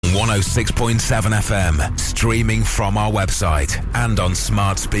106.7 FM, streaming from our website and on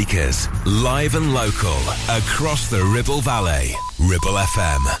smart speakers. Live and local, across the Ribble Valley. Ribble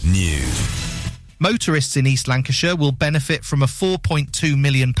FM News. Motorists in East Lancashire will benefit from a £4.2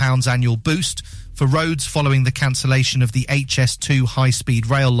 million annual boost for roads following the cancellation of the HS2 high-speed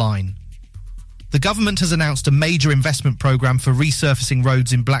rail line. The government has announced a major investment programme for resurfacing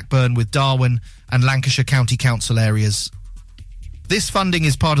roads in Blackburn with Darwen and Lancashire County Council areas. This funding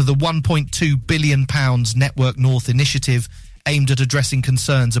is part of the £1.2 billion Network North initiative aimed at addressing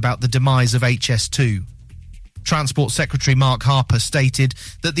concerns about the demise of HS2. Transport Secretary Mark Harper stated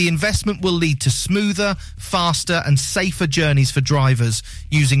that the investment will lead to smoother, faster and safer journeys for drivers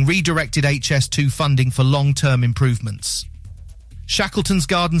using redirected HS2 funding for long-term improvements. Shackleton's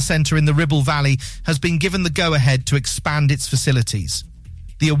Garden Centre in the Ribble Valley has been given the go-ahead to expand its facilities.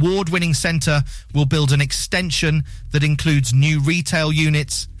 The award-winning centre will build an extension that includes new retail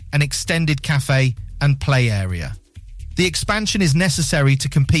units, an extended cafe and play area. The expansion is necessary to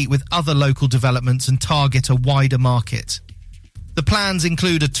compete with other local developments and target a wider market. The plans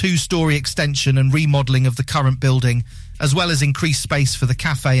include a 2-storey extension and remodelling of the current building, as well as increased space for the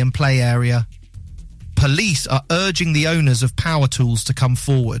cafe and play area. Police are urging the owners of power tools to come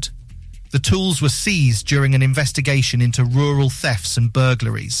forward. The tools were seized during an investigation into rural thefts and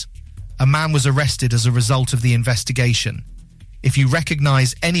burglaries. A man was arrested as a result of the investigation. If you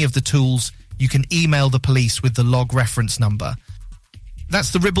recognise any of the tools, you can email the police with the log reference number.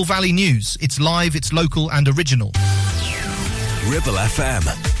 That's the Ribble Valley News. It's live, it's local and original. Ribble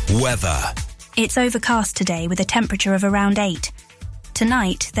FM. Weather. It's overcast today with a temperature of around 8.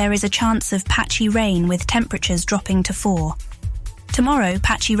 Tonight, there is a chance of patchy rain with temperatures dropping to 4. Tomorrow,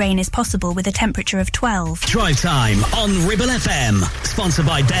 patchy rain is possible with a temperature of 12. Drivetime on Ribble FM. Sponsored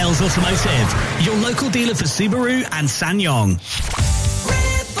by Dales Automotive, your local dealer for Subaru and SsangYong.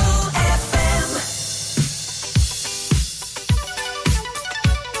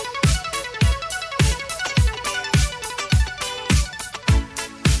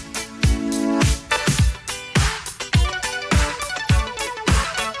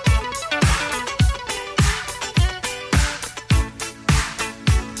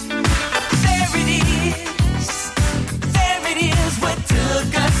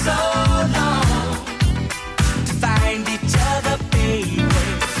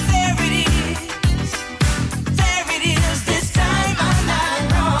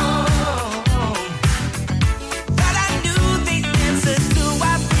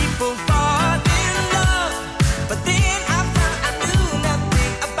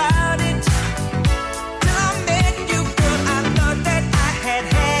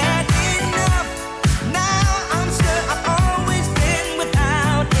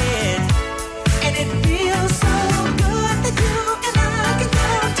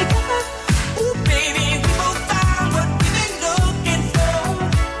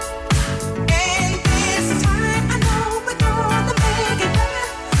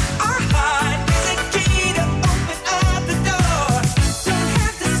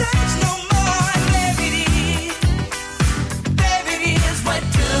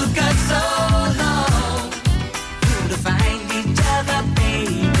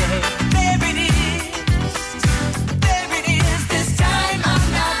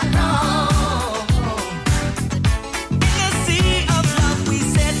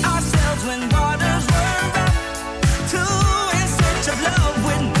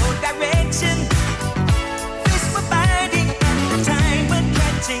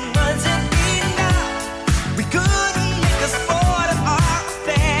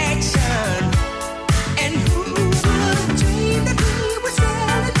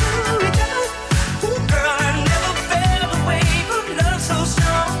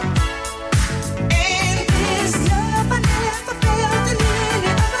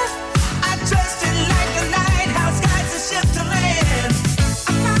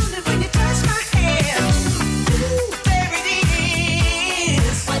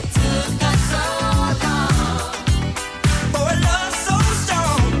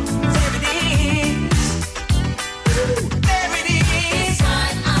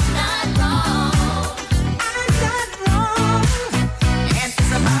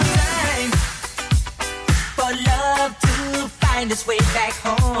 find its way back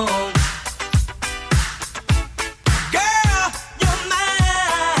home. Girl, you're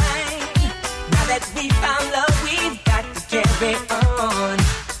mine. Now that we found love, we've got to carry on.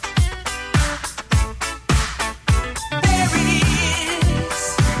 There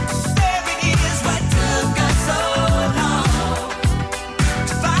it is what took us so long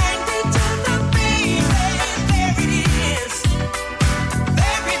to find each other, baby. There it is.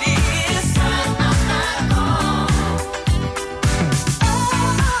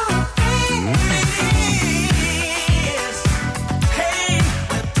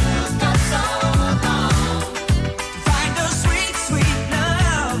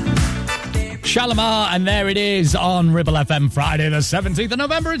 Shalimar, and there it is on Ribble FM, Friday the 17th of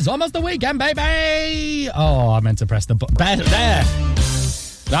November. It's almost the weekend, baby! Oh, I meant to press the button. There!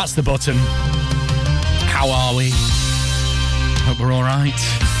 That's the button. How are we? Hope we're all right.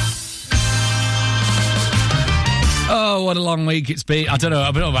 Oh, what a long week it's been. I don't know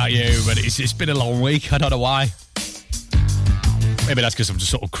about you, but it's been a long week. I don't know why. Maybe that's because I'm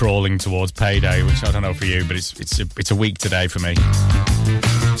just sort of crawling towards payday, which I don't know for you, but it's a week today for me.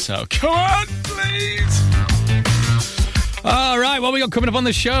 So, come on, please. All right, what we got coming up on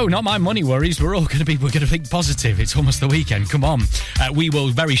the show? Not my money worries. We're going to think positive. It's almost the weekend. Come on. We will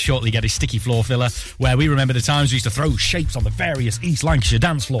very shortly get a sticky floor filler where we remember the times we used to throw shapes on the various East Lancashire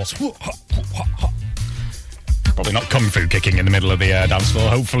dance floors. Probably not kung fu kicking in the middle of the dance floor.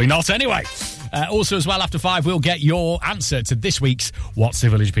 Hopefully not. Anyway. Also, as well, after 5, we'll get your answer to this week's What's the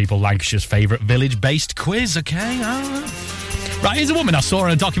Village People Lancashire's favourite village-based quiz, okay? Right, here's a woman I saw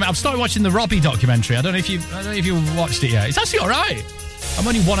in a document. I've started watching the Robbie documentary. I don't know if you've watched it yet. It's actually all right. I'm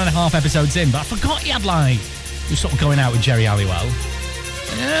only 1.5 episodes in, but I forgot he had, he was sort of going out with Jerry Halliwell.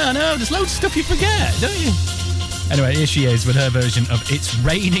 Yeah, I know. There's loads of stuff you forget, don't you? Anyway, here she is with her version of It's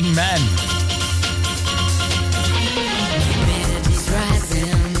Raining Men.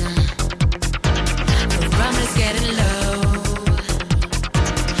 Getting low,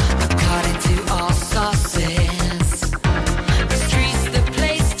 according to all sources. The street's the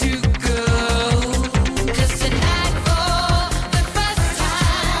place to go, 'cause tonight for the first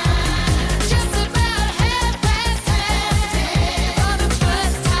time, just about 10:30, for the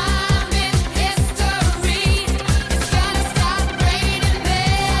first time in history, it's gonna start raining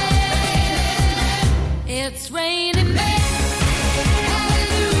men. It's raining men.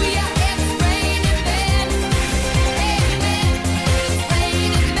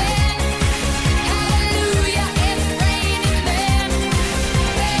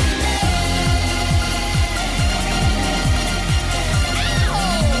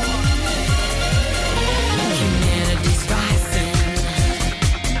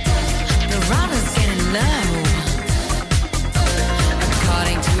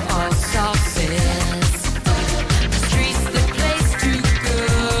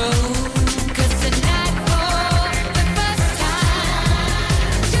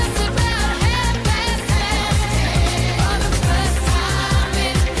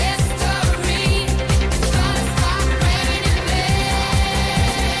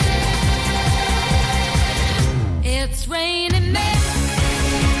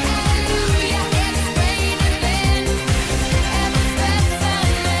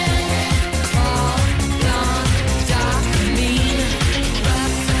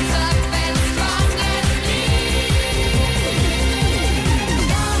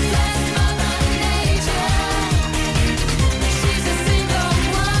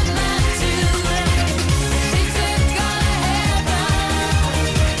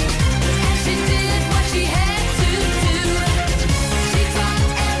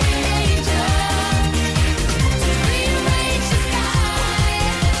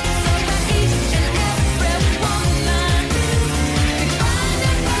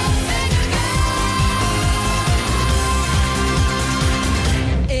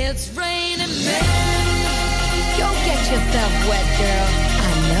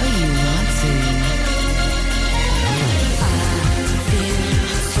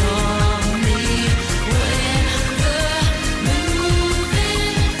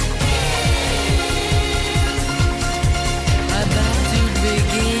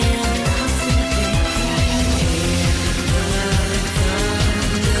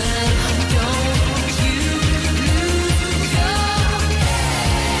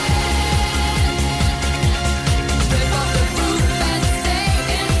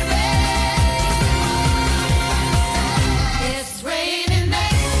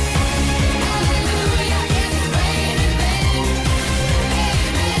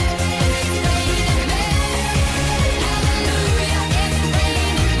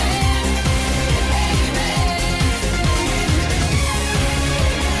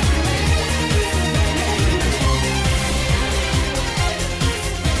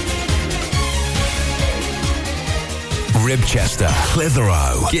 Ribchester,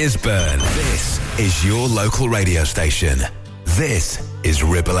 Clitheroe, Gisburn. This is your local radio station. This is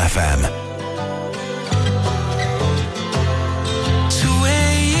Ribble FM. 2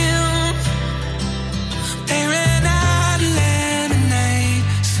 a.m. They ran out of lemonade,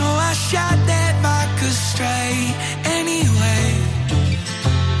 so I shot that vodka straight. Anyway,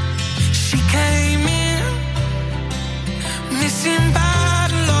 she came in, missing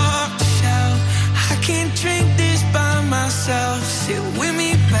bottle off the shelf. I can't drink this by myself. Sit with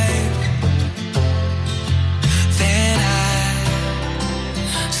me, babe.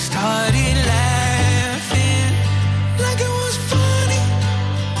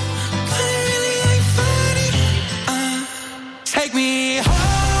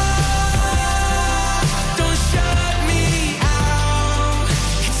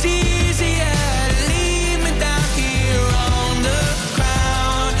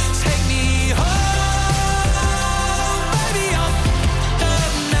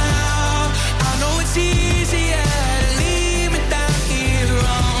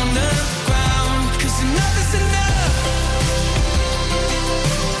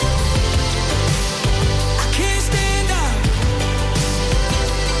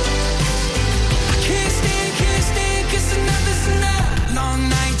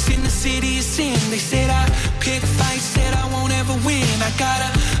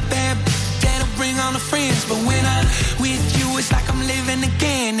 I'm living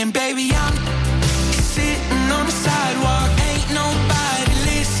again, and baby, I'm sitting on the sidewalk. Ain't nobody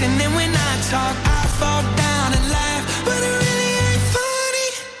listening when I talk. I fall down and laugh, but it really ain't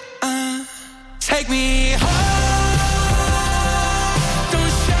funny. Take me home, don't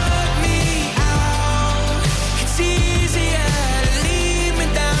shut me out. It's easier to leave me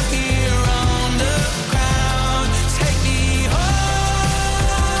down here on the ground. Take me home,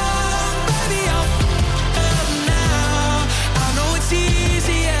 baby, I'm up now. I know it's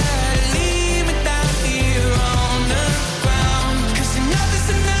easier to leave me down here on the ground. 'Cause enough is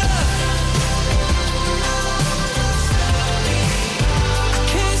enough. I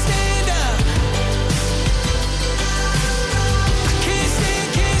can't stand up. I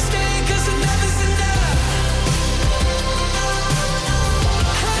can't stand, 'cause enough is enough.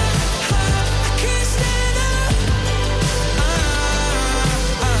 I can't stand up.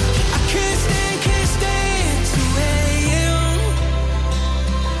 I can't stand 2 a.m.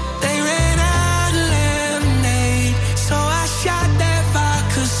 They ran out of lemonade, so I shot that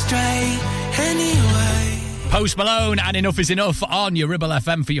vodka straight anyway. Post Malone and Enough is Enough on your Ribble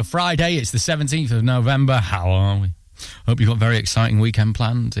FM for your Friday. It's the 17th of November. How are we? Hope you've got a very exciting weekend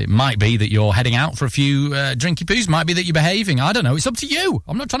planned. It might be that you're heading out for a few drinky poos. Might be that you're behaving. I don't know. It's up to you.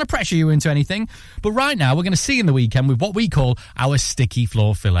 I'm not trying to pressure you into anything. But right now, we're going to see in the weekend with what we call our sticky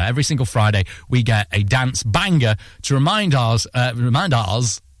floor filler. Every single Friday, we get a dance banger to remind us.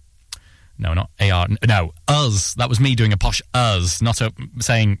 No, not AR. No, us. That was me doing a posh us, not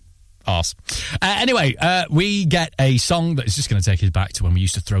saying arse. Anyway, we get a song that is just going to take us back to when we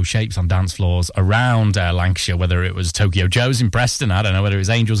used to throw shapes on dance floors around Lancashire, whether it was Tokyo Joe's in Preston, I don't know, whether it was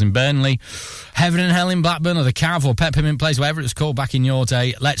Angels in Burnley, Heaven and Hell in Blackburn, or the Cav or Peppermint Place, whatever it was called back in your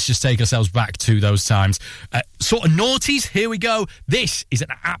day. Let's just take ourselves back to those times. Sort of noughties, here we go. This is an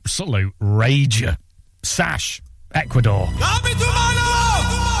absolute rager. Sash, Ecuador. Abre tu mano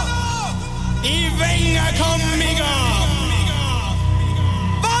y venga conmigo.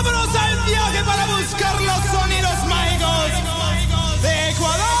 Vámonos al viaje para buscar los sonidos mágicos de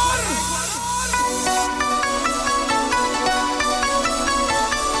Ecuador.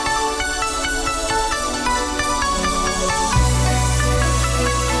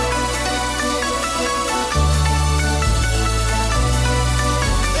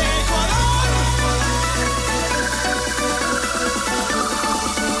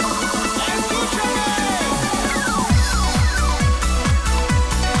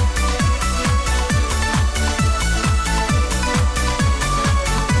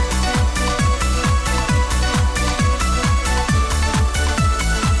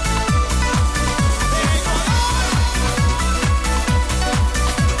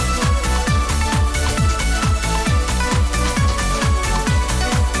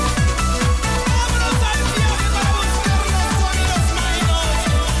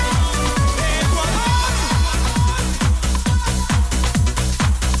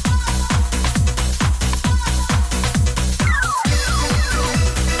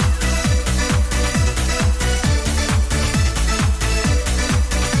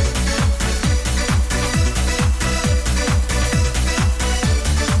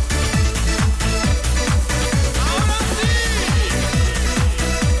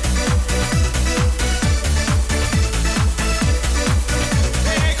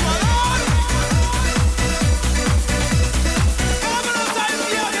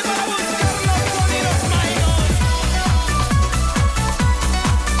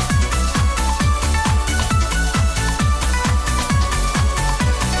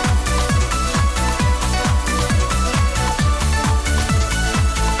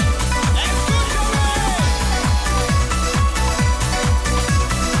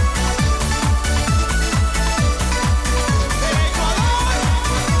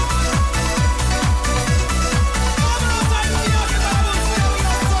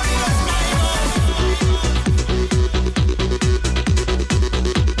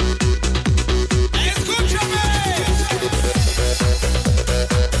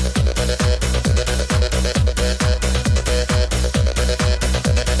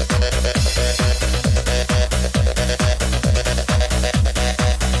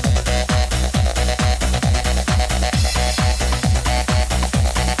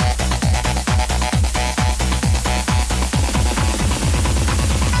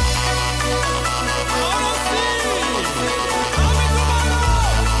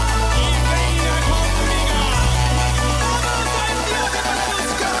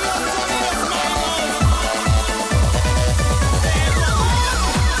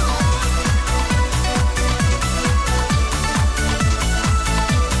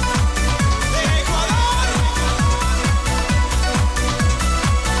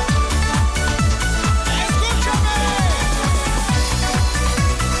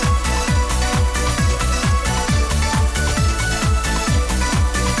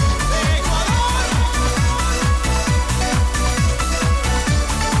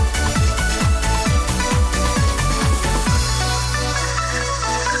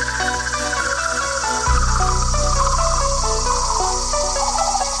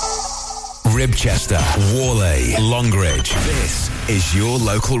 Chibchester, Worley, Longridge. This is your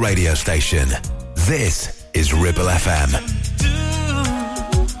local radio station. This is Ribble FM.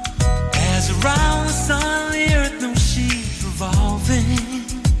 As around the sun, the earth knows she's revolving,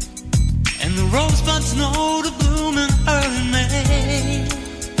 and the rosebuds know to bloom in early May.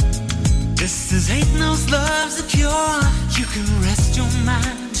 This is ain't no love's a cure. You can rest your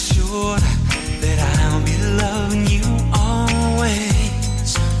mind assured that I'll be loving you always.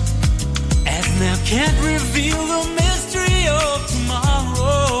 As now can't reveal the mystery of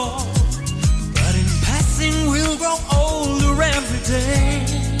tomorrow, but in passing we'll grow older every day.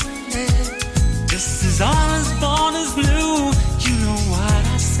 This is all as born as new. You know what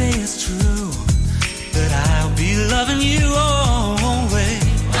I say is true, that I'll be loving you always.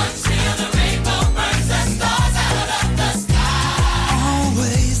 Until the rainbow burns the stars out of the sky.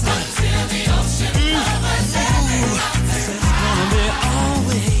 Always. Until the ocean covers every mountain. This is gonna be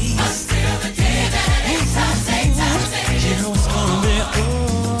always. Until the day that it's our day. You know it's gonna be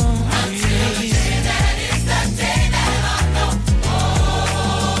always. Until the day that is the day that I know.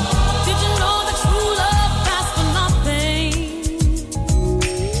 Did you know that true love lasts for nothing?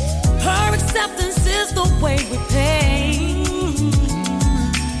 Her acceptance is the way we pay.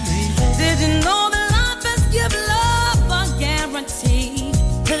 Did you know that life has given love a guarantee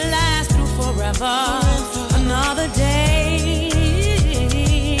to last through forever? Another day.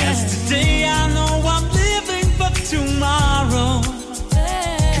 As today I know I'm living for tomorrow.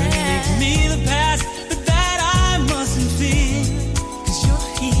 Couldn't make me the past, but that I mustn't fear. 'Cause you're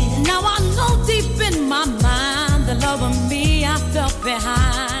here. Now I know deep in my mind the love of me I felt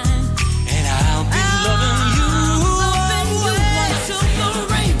behind. And I'll be loving you. Loving you until the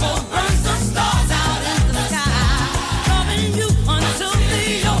rainbow burns the stars out in the sky. Loving you until the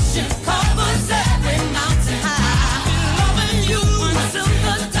ocean covers every mountain high. Loving you until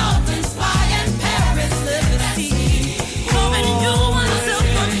the dolphins fly and parrots live at sea. Loving you until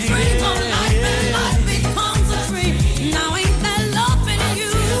the dream of life and life becomes a dream. Now ain't that loving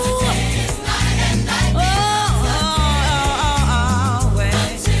you?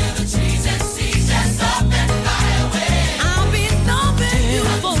 Till the trees and seas just up and fly away. I'll be loving you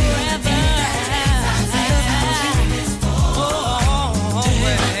forever.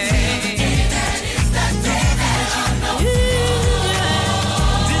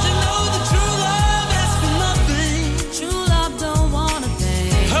 Did you know that true love asks for nothing? True love don't want a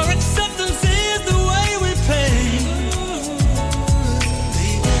thing. Her acceptance is the way we pay.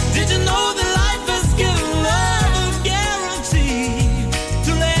 Did you know that life has given love a guarantee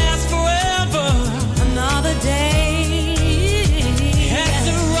to last forever? Another day. As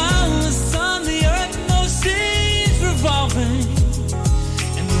around the sun, the earth knows she's revolving,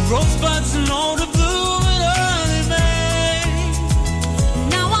 and the rosebuds know to bloom in early May.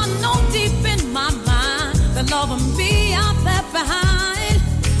 Now I know deep in my mind the love of me I left behind.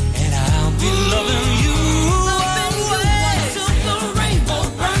 And I'll be loving you Loving you until the rainbow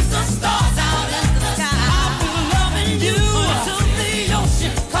burns the stars out in the sky. Loving you until the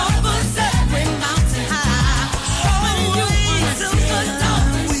ocean covers every mountain high. Loving you until the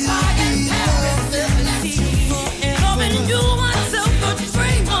dolphins fly and parrots live at sea. Loving you until the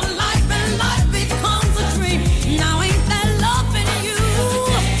dream of life and life becomes a dream. Now ain't that loving you?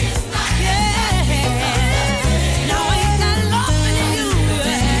 Yeah. Now ain't that loving you?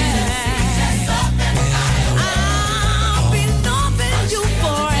 I'll be loving you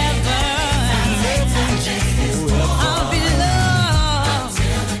forever. I'll be loved.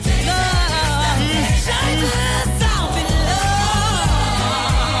 Changeless, I'll be loved.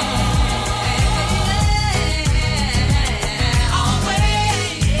 Always.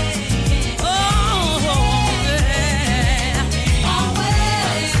 Oh, yeah.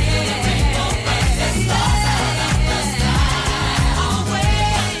 Always.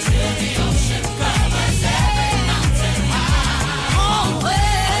 Always. Till the ocean covers every mountain high.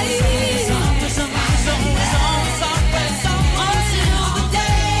 Always. Until the day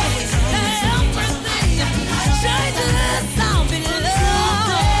that everything changes, I'll be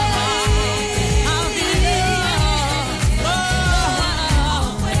loved. I'll be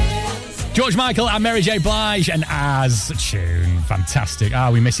loved. George Michael and Mary J. Blige and As tune. Fantastic.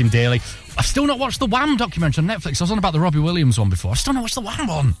 We miss him dearly. I've still not watched the Wham documentary on Netflix. I was on about the Robbie Williams one before. I still not watched the Wham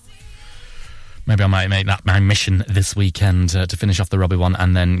one. Maybe I might make that my mission this weekend to finish off the Robbie one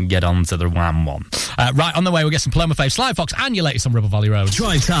and then get on to the Wham one. Right, on the way, we'll get some Paloma Fave, Sly Fox, and your latest on Ribble Valley Road.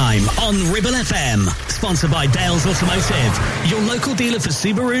 Drive Time on Ribble FM. Sponsored by Dales Automotive, your local dealer for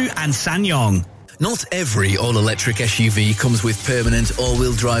Subaru and SsangYong. Not every all-electric SUV comes with permanent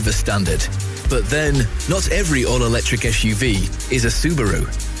all-wheel drive as standard. But then, not every all-electric SUV is a Subaru.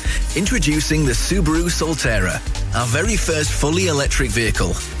 Introducing the Subaru Solterra, our very first fully electric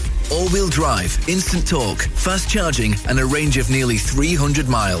vehicle. All-wheel drive, instant torque, fast charging and a range of nearly 300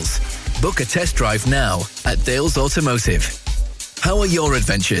 miles. Book a test drive now at Dales Automotive. Power your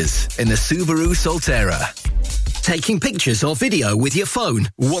adventures in the Subaru Solterra. Taking pictures or video with your phone?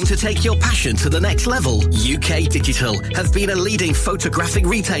 Want to take your passion to the next level? UK Digital have been a leading photographic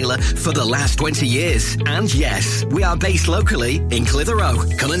retailer for the last 20 years. And yes, we are based locally in Clitheroe.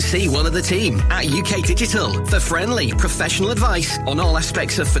 Come and see one of the team at UK Digital for friendly, professional advice on all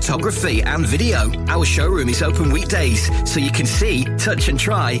aspects of photography and video. Our showroom is open weekdays, so you can see, touch and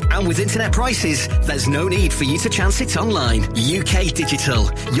try. And with internet prices, there's no need for you to chance it online. UK Digital,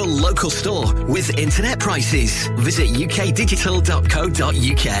 your local store with internet prices. Visit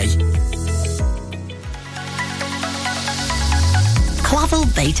ukdigital.co.uk. Clavel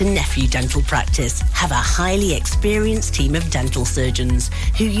Bait and Nephew Dental Practice have a highly experienced team of dental surgeons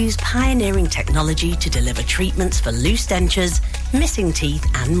who use pioneering technology to deliver treatments for loose dentures, missing teeth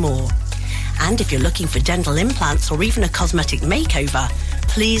and more. And if you're looking for dental implants or even a cosmetic makeover,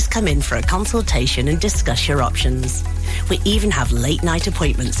 please come in for a consultation and discuss your options. We even have late night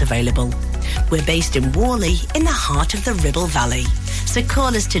appointments available. We're based in Worley in the heart of the Ribble Valley. So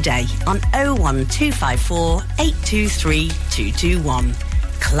call us today on 01254 823 221.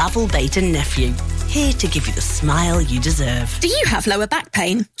 Clavel Bait and Nephew, here to give you the smile you deserve. Do you have lower back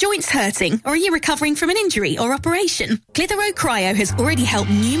pain, joints hurting, or are you recovering from an injury or operation? Clitheroe Cryo has already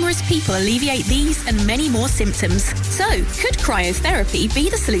helped numerous people alleviate these and many more symptoms. So, could cryotherapy be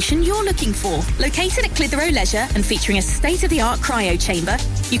the solution you're looking for? Located at Clitheroe Leisure and featuring a state-of-the-art cryo chamber,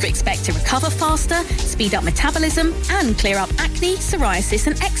 you can expect to recover faster, speed up metabolism, and clear up acne, psoriasis,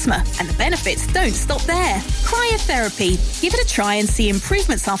 and eczema. And the benefits don't stop there. Cryotherapy. Give it a try and see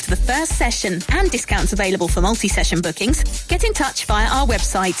improvements after the first session, and discounts available for multi-session bookings. Get in touch via our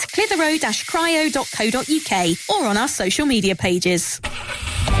website, clitheroe-cryo.co.uk, or on our social media pages.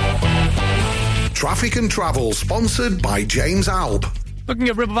 Traffic and Travel, sponsored by James Alb. Looking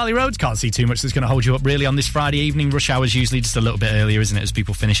at Ribble Valley roads, can't see too much that's going to hold you up really on this Friday evening. Rush hour's usually just a little bit earlier, isn't it, as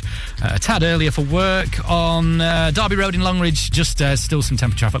people finish a tad earlier for work. On Derby Road in Longridge, just still some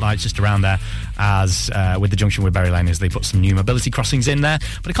temporary traffic lights just around there, as with the junction with Berry Lane, as they put some new mobility crossings in there.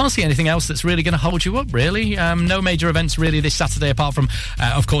 But I can't see anything else that's really going to hold you up, really. No major events really this Saturday, apart from,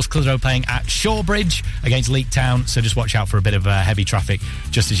 of course, Clitheroe playing at Shawbridge against Leek Town. So just watch out for a bit of heavy traffic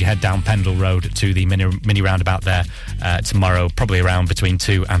just as you head down Pendle Road to the mini roundabout there tomorrow, probably around between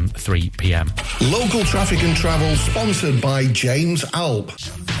 2 and 3 p.m. Local Traffic and Travel, sponsored by James Alb.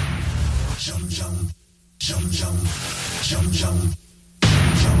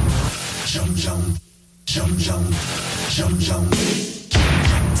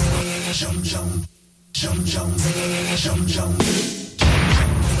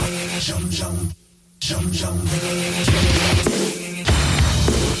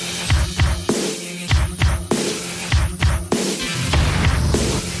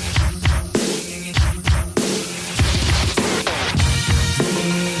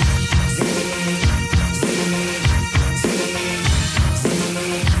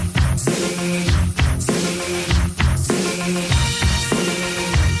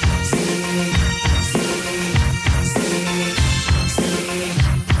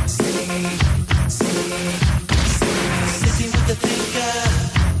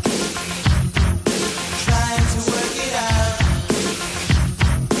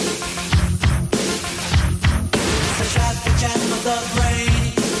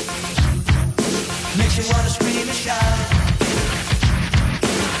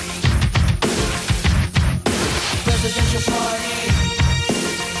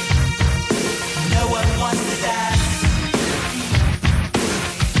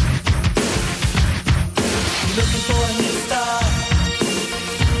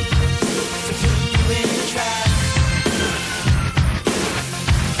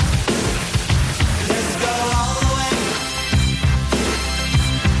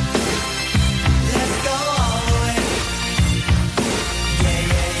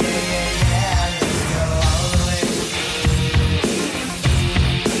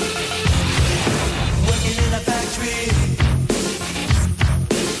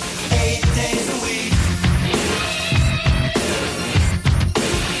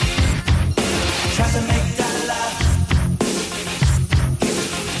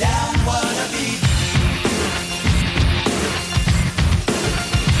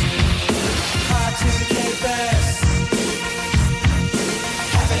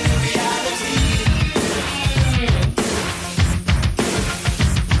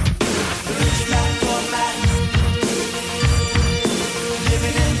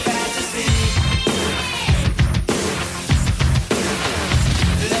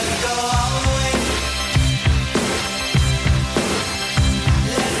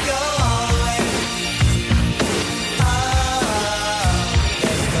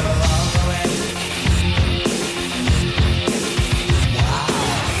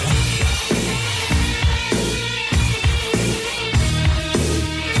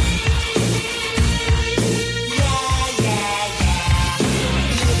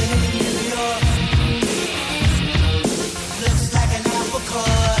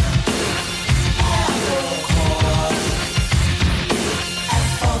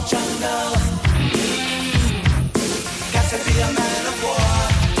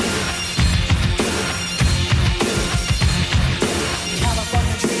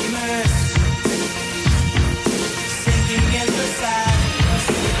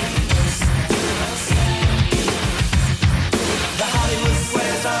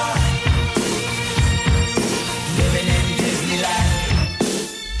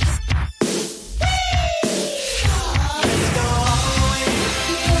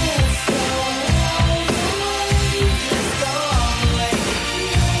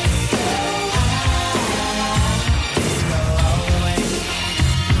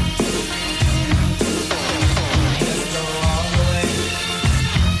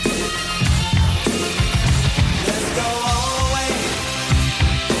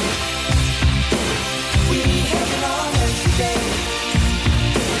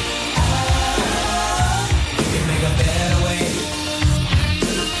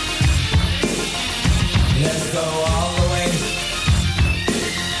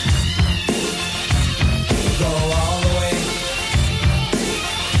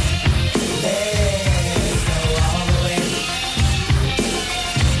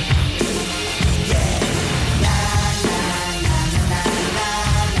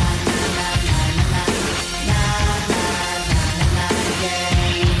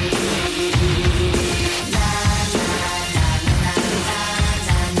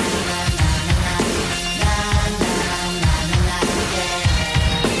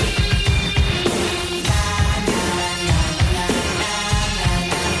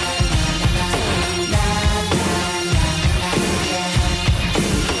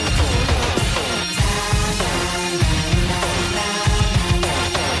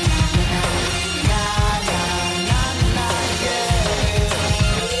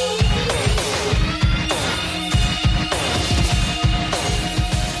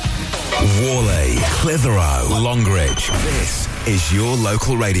 Clitheroe, Longridge. This is your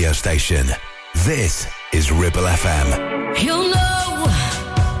local radio station. This is Ribble FM. He'll know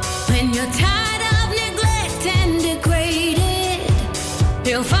when you're tired of neglect and degraded.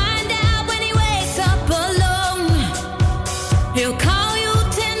 He'll find out when he wakes up alone. He'll call you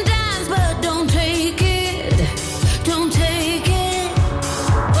 10 times, but don't take it. Don't take it.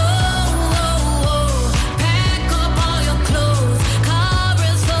 Oh, oh, oh. Pack up all your clothes. Car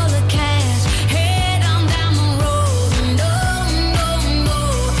is full of cash. Head on down the road. No, no, no.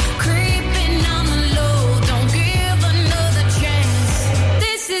 Creeping on the low. Don't give another chance.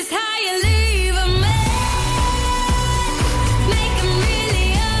 This is how you leave a man. Make him really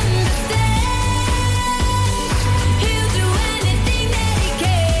understand. He'll do anything that he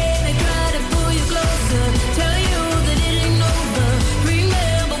can to try to pull you closer. Tell you that it ain't over.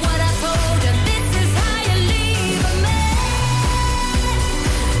 Remember what I told you. This is how you leave a man.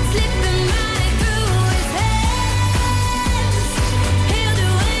 Slipping right through his hands. He'll do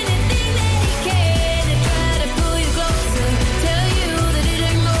anything that he can to try to pull you closer. Tell you that it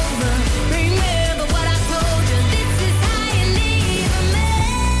ain't over. Remember what I told you. This is how you leave a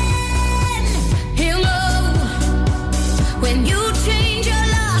man. He'll know when you change your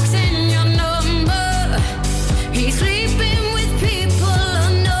locks and your number. He's sleeping with people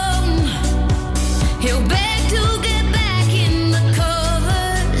unknown. He'll beg to get back in the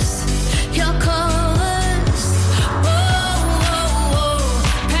covers, your covers. Oh, oh, oh.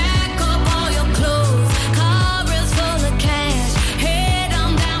 Pack up all your clothes. Car is full of cash. Head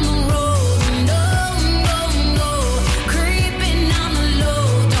on down the road. No, no, no. Creeping on the low.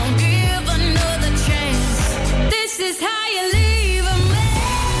 Don't give another chance. This is how you leave a man.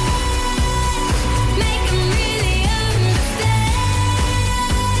 Make him really understand.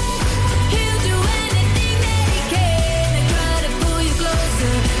 He'll do anything that he can to try to pull you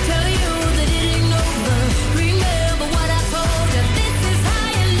closer. Tell you that it ain't over. Remember what I told you. This is how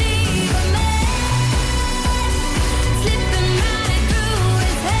you leave a man. Slipping right through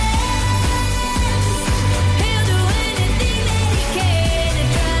his hands. He'll do anything that he can to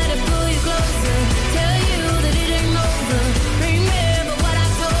try to pull you closer. Tell you that it ain't over. Remember what I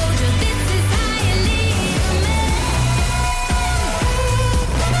told you. This is how you leave a man.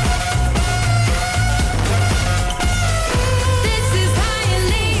 This is how you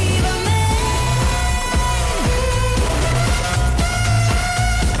leave a man.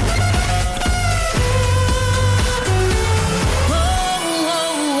 Oh,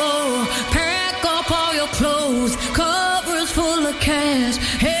 oh, oh. Pack up all your clothes. Covers full of cash.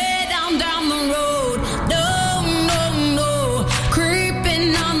 Head down the road. No, no, no.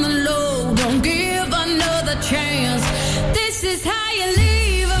 Creeping on the low. Don't give another chance. This is how you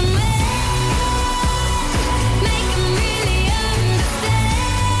leave a man. Make him really understand.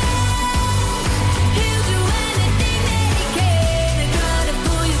 He'll do anything that he can to try to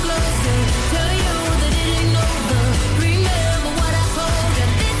pull you closer. Tell you that it ain't over. Remember what I told you.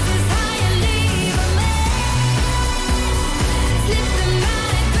 This is how you leave a man. Slipping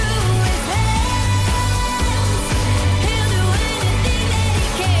right through his hands. He'll do anything that he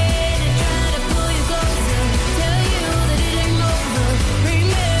can to try to pull you closer. Tell you that it ain't over.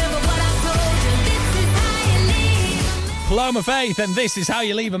 Remember what I told you. This is how you leave a man. Paloma Faith, and this is how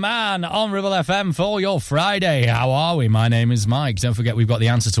you leave a man on Ribble FM for your Friday. How are we? My name is Mike. Don't forget, we've got the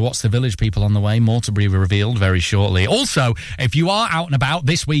answer to What's the Village People on the way. More to be revealed very shortly. Also, if you are out and about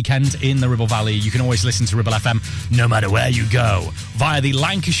this weekend in the Ribble Valley, you can always listen to Ribble FM no matter where you go via the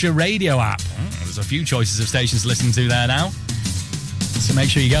Lancashire radio app. There's a few choices of stations to listen to there now, so make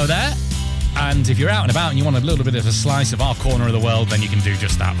sure you go there. And if you're out and about and you want a little bit of a slice of our corner of the world, then you can do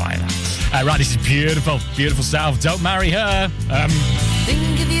just that via that. Right, this is beautiful, beautiful stuff. Don't marry her.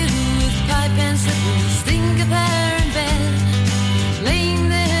 Think of you with pipe and slippers. Think of her in bed, laying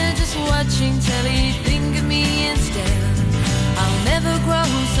there just watching telly. Think of me instead. I'll never grow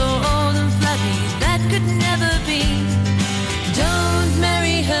so old and flabby. That could never be. Don't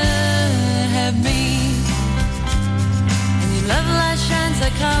marry her, have me. And your love light shines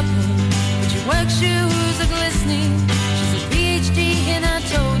like copper, but your work shoes are glistening. She's a PhD and I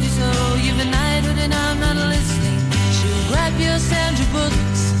told you so. You've a knighthood and I'm not listening. She'll grab your Sandra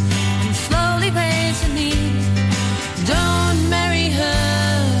books and slowly pace a knee. Don't marry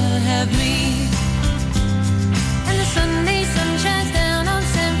her, have me. And the Sunday sun shines down on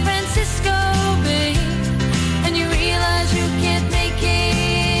San Francisco Bay, and you realize you can't make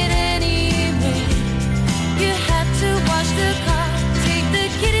it anyway. You have to wash the car, take the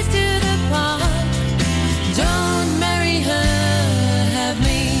kiddies to the park. Don't marry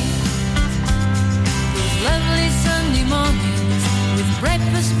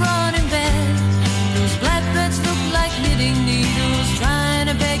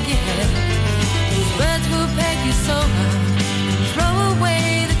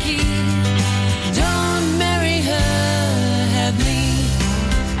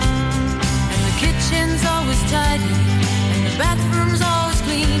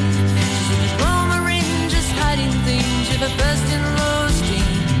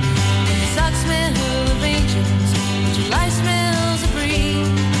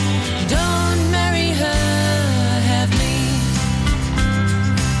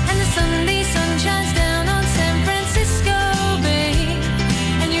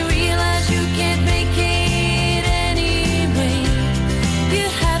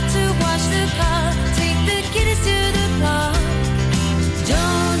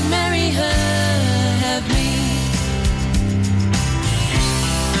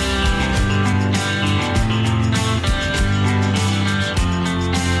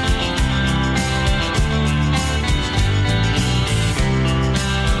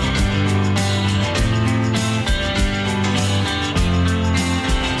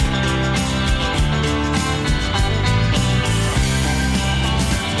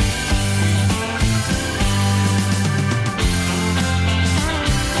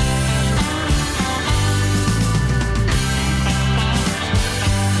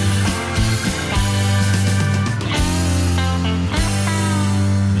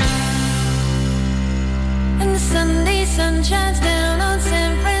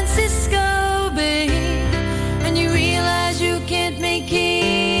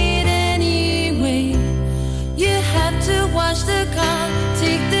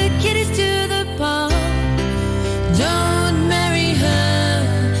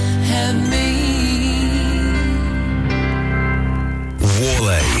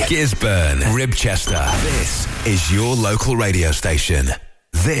Whalley, Gisburn, Ribchester. This is your local radio station.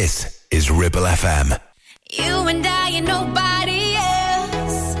 This is Ribble FM. You and I and nobody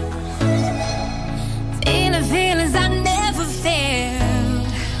else. Feeling feelings I never felt.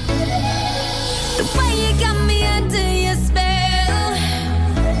 The way you got me under your spell.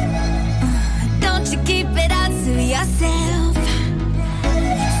 Don't you keep it out to yourself.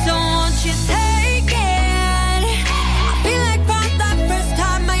 So won't you take it? I feel like for the first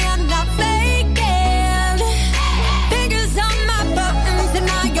time I am not faking. Fingers on my buttons and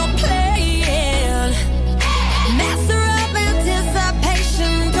now you're playing. Master of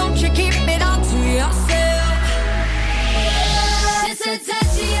anticipation, don't you keep it all to yourself. Just a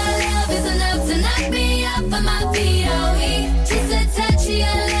touch of your love is enough to knock me up on my feet, oh, just a touch of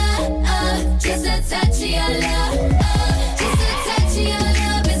your love, just a touch of your love, just a touch of your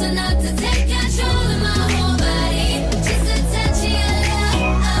love is enough to take control of my whole body. Just a touch of your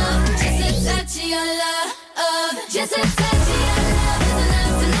love, just a touch of your love, just a touch of your love is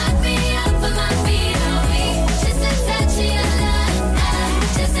enough to knock me up on my feet, oh, just a touch of your love,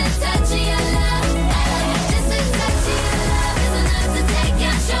 just a touch of your love, just a touch of your love is enough to take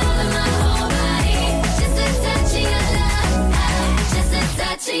control of my whole body. Just a touch of your love, just a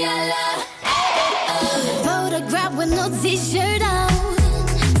touch of your love. Photograph with no t-shirt on.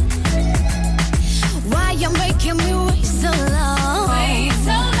 Why you making me wait so long? Wait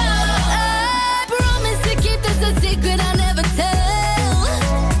so long. I promise to keep this a secret I never tell.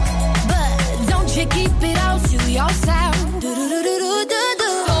 But don't you keep it all to yourself. Do-do-do-do-do-do-do.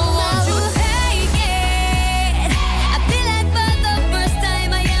 So won't you take it? I feel like for the first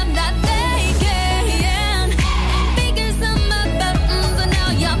time I am not faking. Fingers on my buttons and now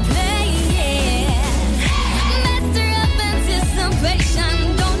you're playing. Master of anticipation,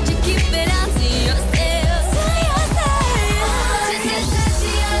 don't you keep it all to yourself. Just a touch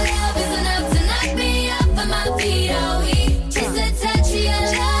of your love is enough to knock me up on my feet, oh, just a touch of your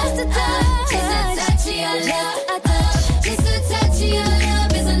love, just a touch of your love, just a touch of your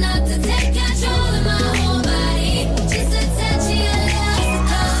love is enough to take control of my whole body. Just a touch of your love,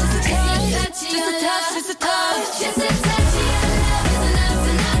 just a touch of your love, just a touch of your love is enough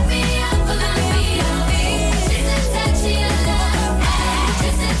to knock me up on my feet, oh, just a touch of your love,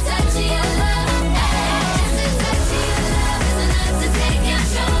 just a touch of your love, just a touch of your love is enough to take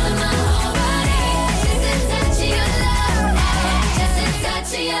control of my whole body. Just a touch of your love, just a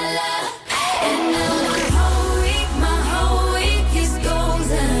touch of your love. And now my whole week is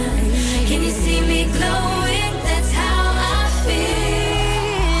golden. Can you see me glowing? That's how I feel.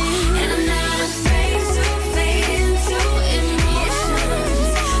 And I'm not afraid to fade into emotions,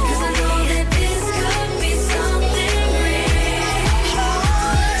 'cause I know that this could be something real.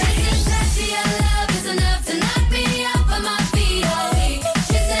 Just a touch of your love is enough to knock me up on my feet, oh,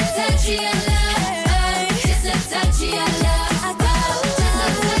 just a touch of your love, just a touch of your love, just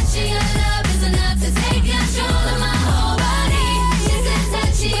a touch of your love is enough to take control of my whole body. Just a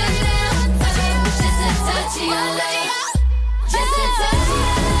touch of your love, just a touch of your love, just a touch of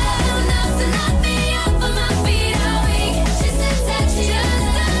your love is enough to knock me up on my feet, oh, just a touch of your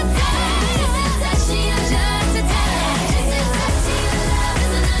love, just a touch of your love, just a touch of your love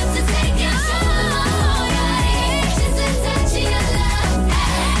is enough to take control of my whole body. Just a touch of your love,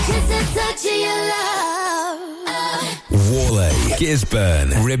 just a touch of your love. Whalley, Gisburn,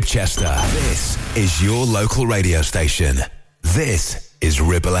 Ribchester. This is your local radio station. This is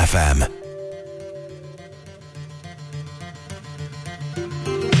Ribble FM.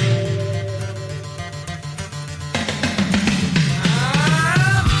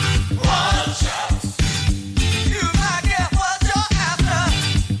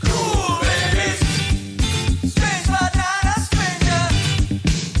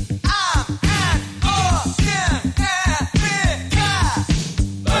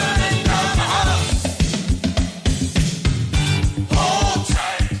 Hold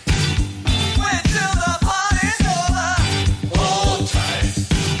tight.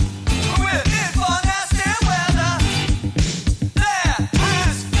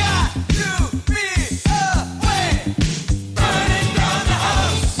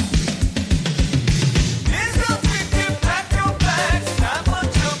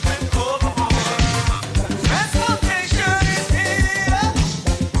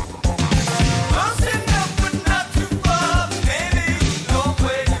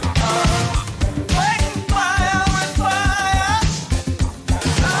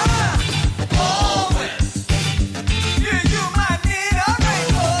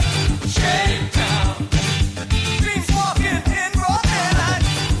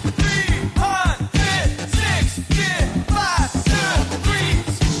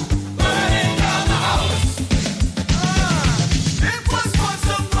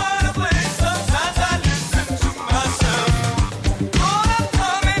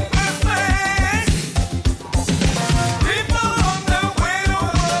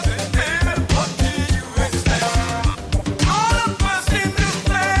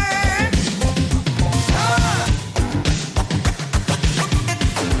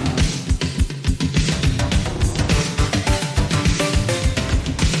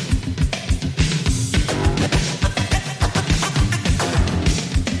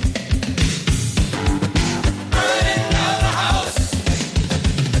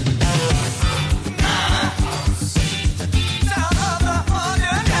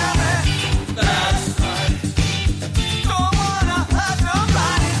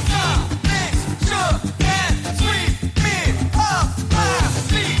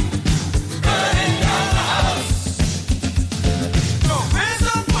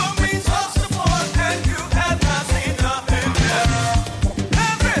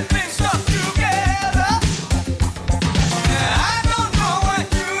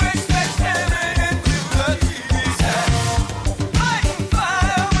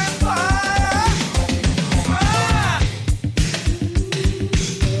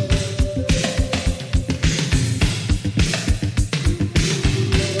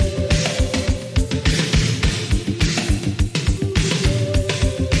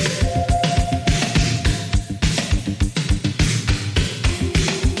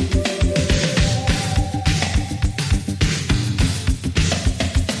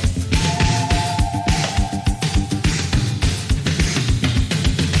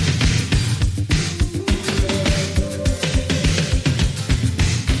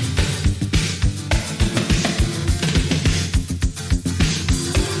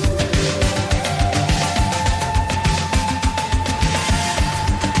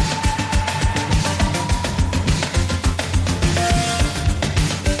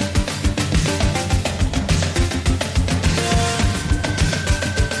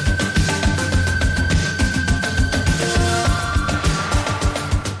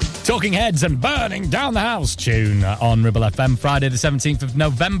 Talking Heads and Burning Down the House tune on Ribble FM, Friday the 17th of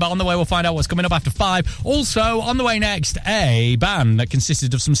November. On the way, we'll find out what's coming up after 5. Also, on the way next, a band that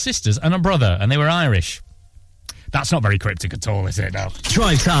consisted of some sisters and a brother, and they were Irish. That's not very cryptic at all, is it, now?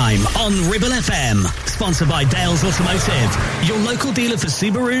 Drive Time on Ribble FM. Sponsored by Dales Automotive, your local dealer for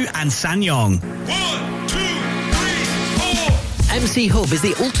Subaru and SsangYong. 1, 2, 3, 4. MC Hub is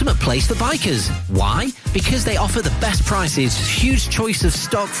the ultimate place for bikers. Why? Because they offer the best prices, huge choice of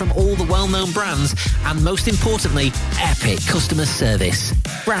stock from all the well-known brands, and most importantly, epic customer service.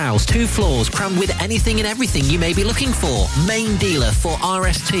 Browse 2 floors crammed with anything and everything you may be looking for. Main dealer for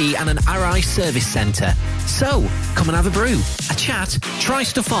RST and an RI service centre. So, come and have a brew, a chat, try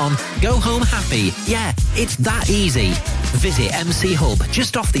stuff on, go home happy. Yeah, it's that easy. Visit MC Hub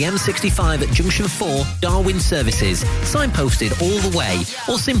just off the M65 at Junction 4, Darwin Services. Signposted all the way,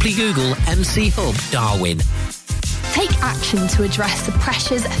 or simply Google MC Hub Darwin. Take action to address the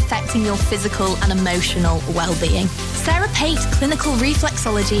pressures affecting your physical and emotional well-being. Sarah Pate Clinical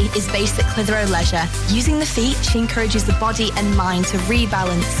Reflexology is based at Clitheroe Leisure. Using the feet, she encourages the body and mind to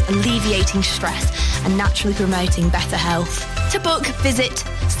rebalance, alleviating stress and naturally promoting better health. To book, visit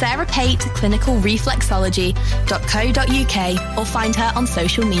sarahpateclinicalreflexology.co.uk or find her on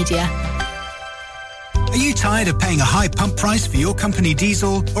social media. Are you tired of paying a high pump price for your company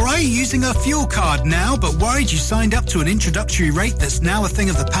diesel? Or are you using a fuel card now but worried you signed up to an introductory rate that's now a thing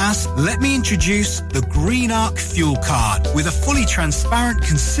of the past? Let me introduce the Green Arc Fuel Card. With a fully transparent,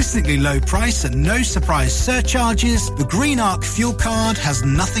 consistently low price and no surprise surcharges, the Green Arc Fuel Card has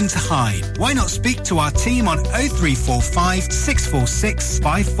nothing to hide. Why not speak to our team on 0345 646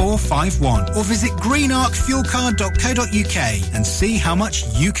 5451 or visit greenarcfuelcard.co.uk and see how much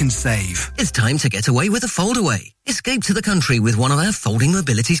you can save. It's time to get away with a foldaway. Escape to the country with one of our folding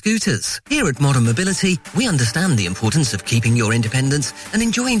mobility scooters. Here at Modern Mobility, we understand the importance of keeping your independence and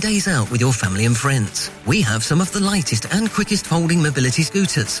enjoying days out with your family and friends. We have some of the lightest and quickest folding mobility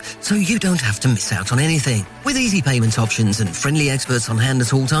scooters, so you don't have to miss out on anything. With easy payment options and friendly experts on hand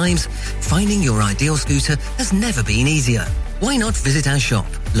at all times, finding your ideal scooter has never been easier. Why not visit our shop,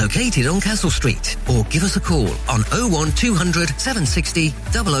 located on Castle Street, or give us a call on 01200 760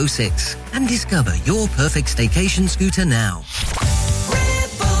 006 and discover your perfect staycation scooter now.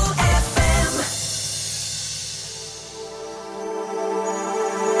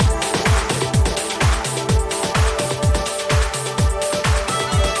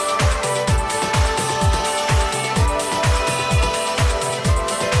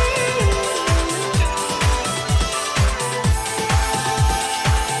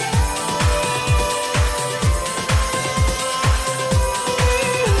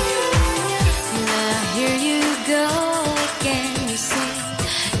 Now here you go again.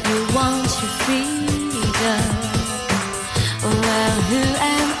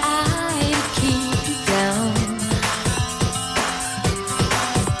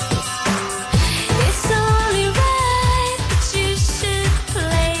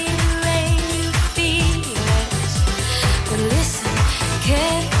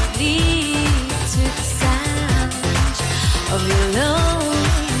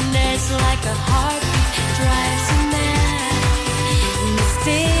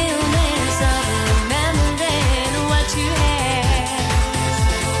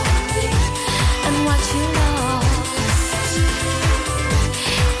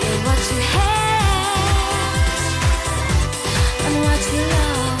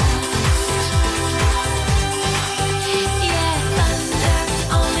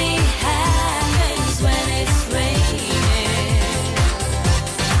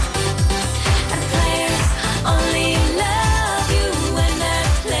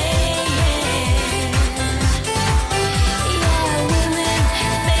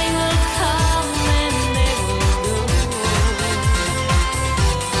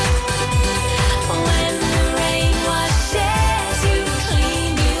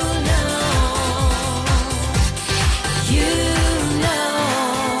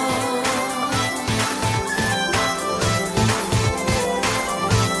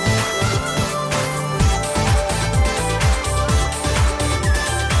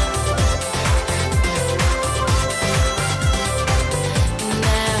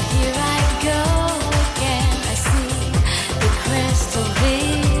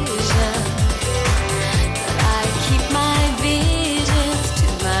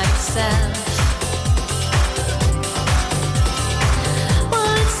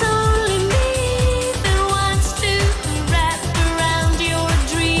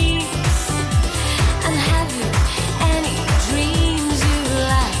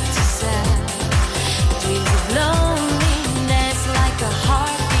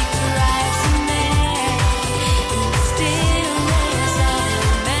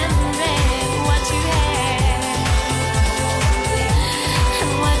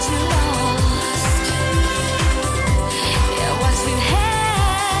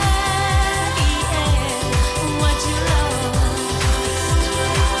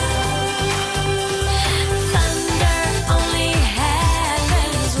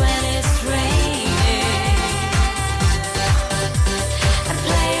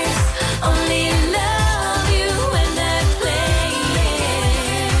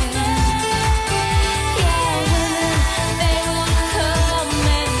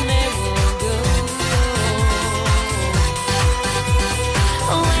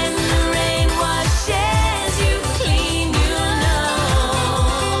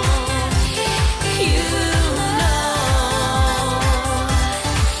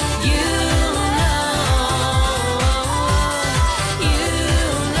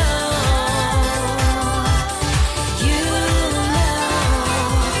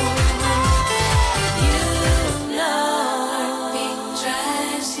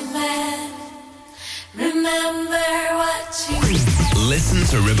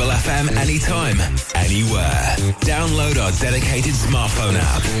 Ribble FM anytime, anywhere. Download our dedicated smartphone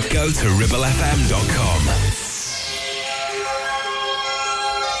app. Go to ribblefm.com.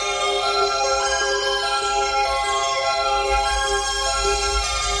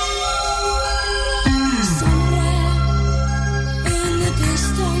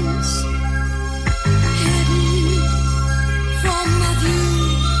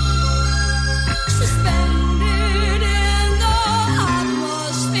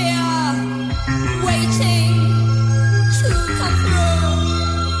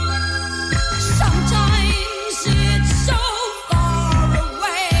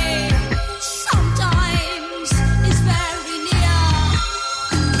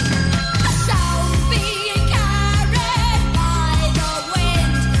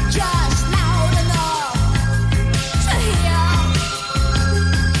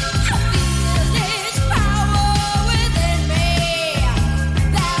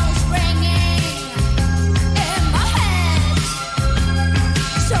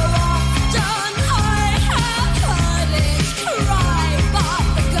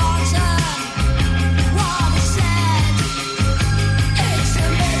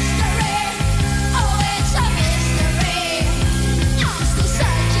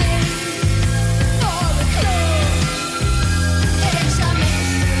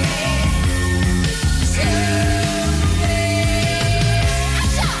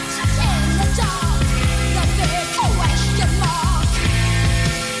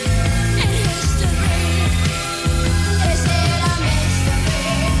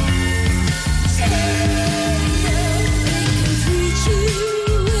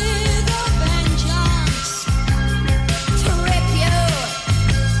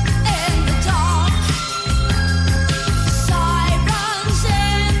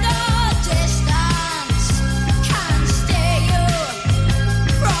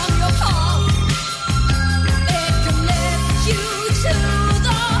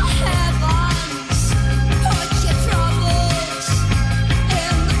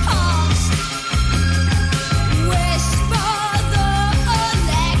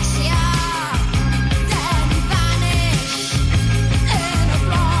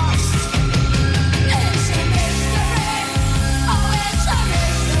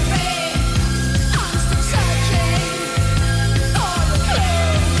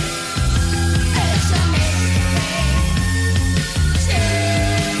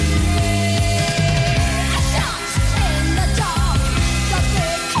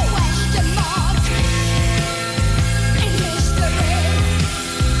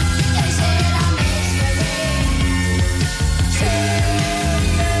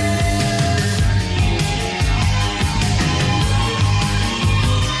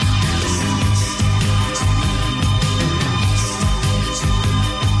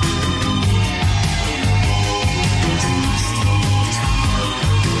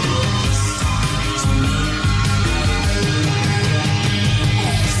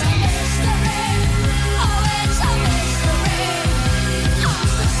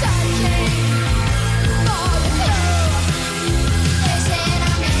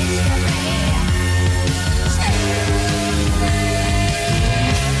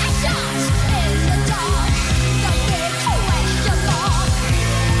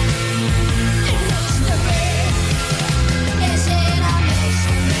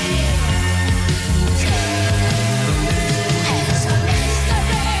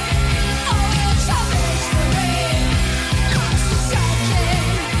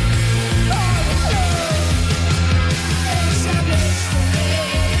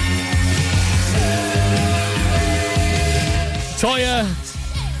 Toya,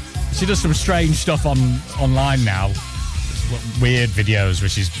 she does some strange stuff online now. Weird videos,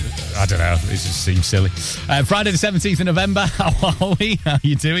 which is, I don't know, it just seems silly. Friday the 17th of November, how are we? How are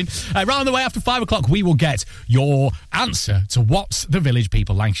you doing? Round the way after 5 o'clock, we will get your answer to What's the Village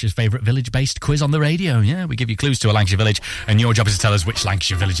People, Lancashire's favourite village-based quiz on the radio. Yeah, we give you clues to a Lancashire village, and your job is to tell us which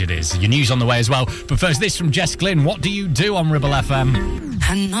Lancashire village it is. Your news on the way as well. But first, this from Jess Glynn. What do you do on Ribble FM?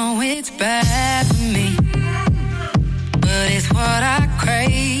 I know it's bad for me, but it's what I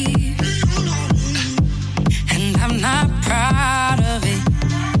crave. And I'm not proud of it.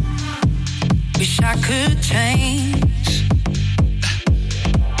 Wish I could change.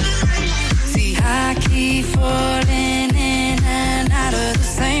 See, I keep falling in and out of the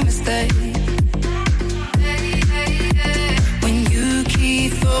same mistake. When you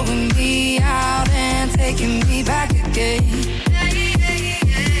keep throwing me out and taking me back again.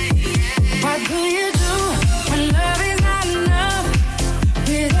 What do you do when love is not enough?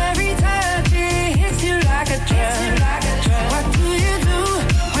 With every touch it hits you like a drug. What do you do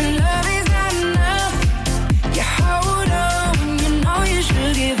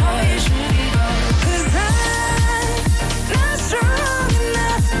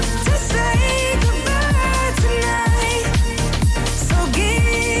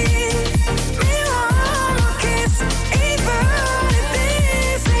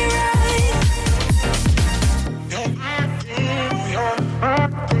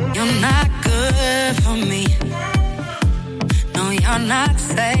not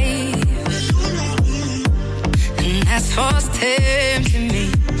safe. And that's what's tempting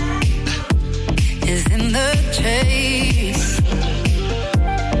me, is in the chase.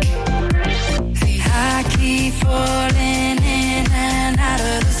 See, I keep falling in and out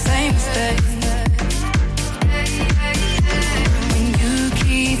of the same mistake. When you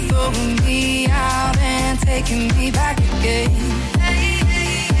keep throwing me out and taking me back again.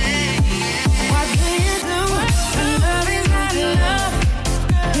 What do you do when love is not enough?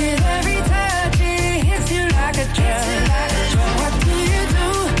 With every touch it hits you like a drug. What do you do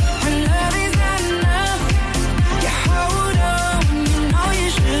when love is not enough? You hold on when you know you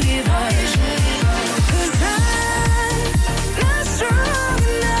should give up. 'Cause I'm not strong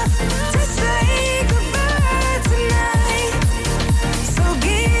enough to say goodbye tonight. So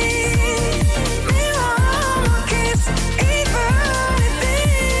give me one more kiss, even if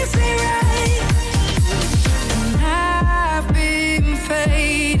this ain't right. And I've been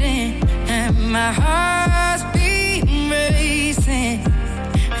fading, and my heart's beating racing.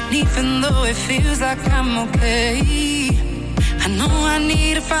 And even though it feels like I'm okay, I know I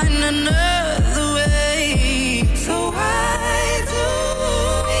need to find another way. So what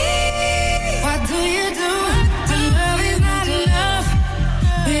do you do when love is not enough?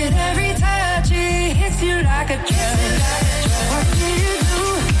 With every touch it hits you like a drug. What do you do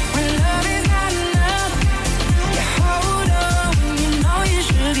when love is not enough? You hold on when you know you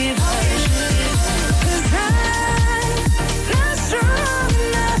should give up. 'Cause I'm not strong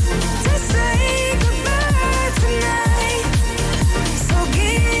enough to say goodbye tonight. So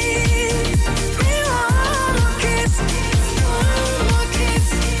give me one more kiss,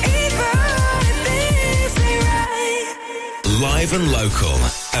 even if this ain't right. Live and local,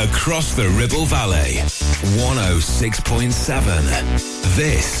 across the Ribble Valley. 106.7.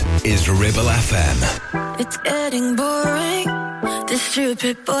 This is Ribble FM. It's getting boring, this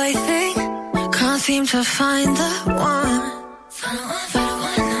stupid boy thing. Can't seem to find the one.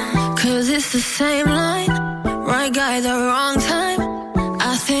 'Cause it's the same line, right guy, the wrong time.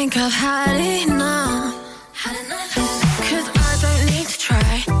 I think I've had enough. 'Cause I don't need to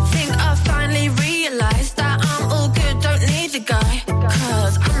try. Think I finally realized that I'm all good, don't need the guy.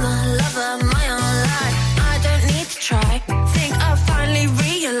 'Cause I'm the lover of my own life. I don't need to try. Think I finally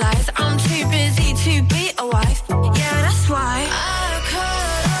realized I'm too busy to be a wife. Yeah, that's why I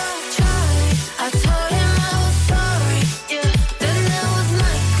cut off Charlie. I told him I was sorry. Yeah, then there was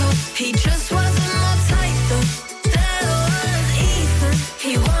Michael. He just wasn't my type though. There was Ethan.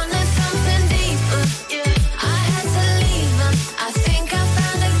 He wanted something deeper. Yeah, I had to leave him. I think I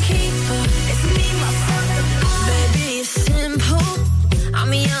found a keeper. It's me, myself, and I. Baby, it's simple.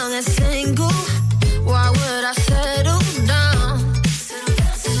 I'm young and single. Why would I settle down?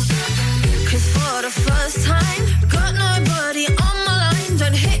 'Cause for the first time, got nobody on my line.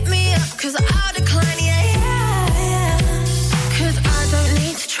 Don't hit me up 'cause I'll decline. Yeah. 'Cause I don't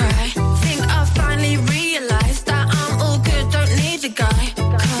need to try. Think I finally realized that I'm all good, don't need the guy.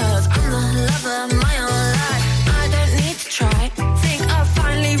 'Cause I'm the lover of my own life. I don't need to try. Think I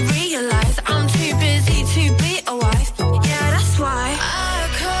finally realized I'm too busy to be a wife. Yeah, that's why I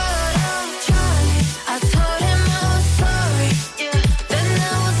cut off Charlie. I told him I was sorry. Yeah, then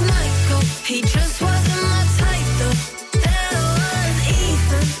there was Michael. He just wasn't my type though. There was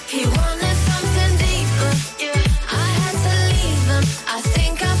Ethan. He wanted something deeper. Yeah, I had to leave him. I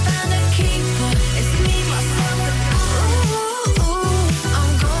think I found a keeper. It's me, myself, and I. Ooh,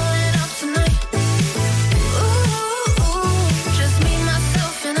 I'm going out tonight. Ooh, just me,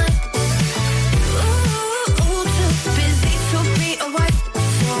 myself, and I. Ooh, too busy to be a wife.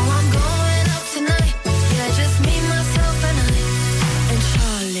 So I'm going out tonight. Yeah, just me, myself, and I. And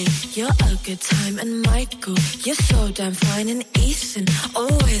Charlie, you're a good time. And Michael, you're so damn fine. And Ethan,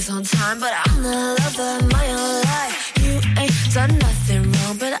 always on time. But I'm the lover of my own life. You ain't done nothing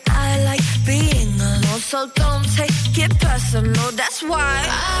wrong, but I like being alone. So don't take it personal. That's why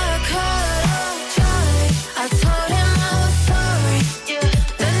I cut off Charlie. I told him I was sorry. Yeah,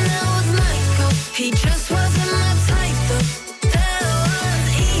 then there was Michael. He just wasn't my type though. There was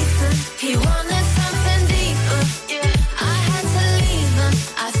Ethan. He wanted something deeper. Yeah, I had to leave him.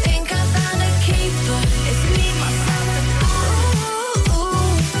 I think I found a keeper. It's me, myself, and I.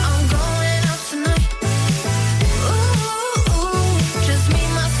 Ooh, I'm going out tonight. Ooh, just me,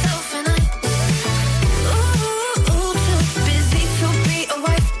 myself, and I. Ooh, too busy to be a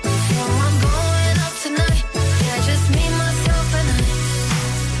wife. So I'm going out tonight. Yeah, just me, myself, and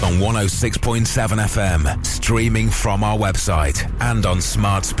I. On 106.7 FM, streaming from our website and on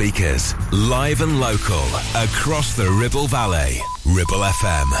smart speakers. Live and local, across the Ribble Valley. Ribble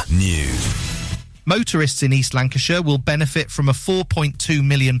FM News. Motorists in East Lancashire will benefit from a £4.2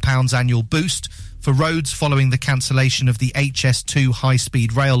 million annual boost for roads following the cancellation of the HS2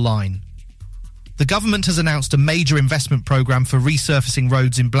 high-speed rail line. The government has announced a major investment programme for resurfacing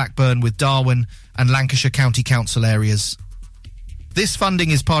roads in Blackburn with Darwen and Lancashire County Council areas. This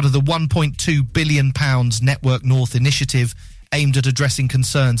funding is part of the £1.2 billion Network North initiative aimed at addressing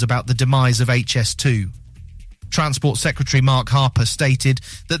concerns about the demise of HS2. Transport Secretary Mark Harper stated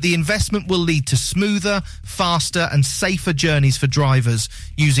that the investment will lead to smoother, faster and safer journeys for drivers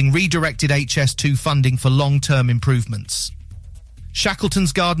using redirected HS2 funding for long-term improvements.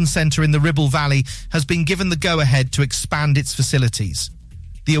 Shackleton's Garden Centre in the Ribble Valley has been given the go-ahead to expand its facilities.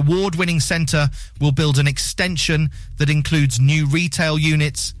 The award-winning centre will build an extension that includes new retail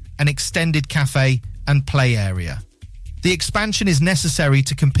units, an extended cafe and play area. The expansion is necessary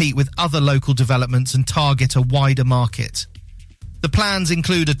to compete with other local developments and target a wider market. The plans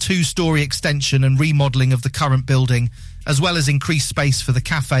include a 2-storey extension and remodelling of the current building, as well as increased space for the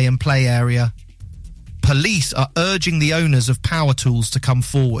cafe and play area. Police are urging the owners of power tools to come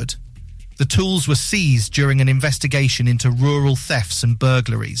forward. The tools were seized during an investigation into rural thefts and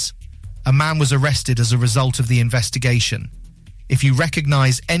burglaries. A man was arrested as a result of the investigation. If you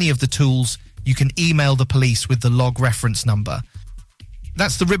recognise any of the tools, you can email the police with the log reference number.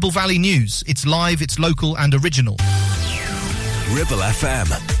 That's the Ribble Valley News. It's live, it's local and original. Ribble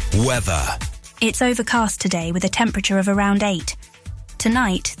FM. Weather. It's overcast today with a temperature of around 8.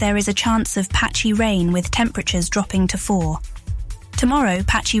 Tonight, there is a chance of patchy rain with temperatures dropping to 4. Tomorrow,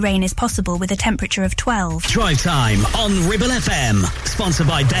 patchy rain is possible with a temperature of 12. Drive Time on Ribble FM. Sponsored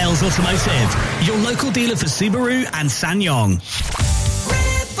by Dales Automotive, your local dealer for Subaru and SsangYong.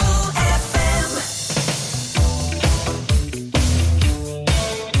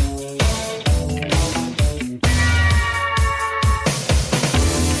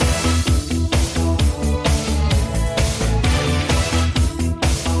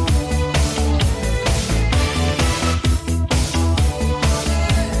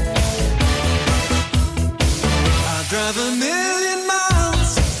 Drive a million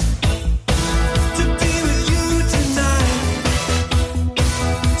miles to be with you tonight.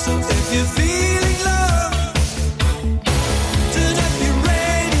 So if you're feeling love, turn up your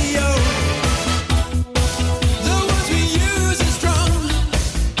radio. The words we use are strong,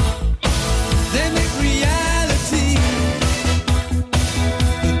 they make reality.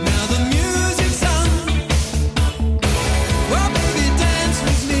 But now the music's on. Well, baby, dance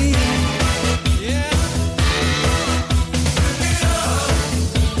with me. Yeah.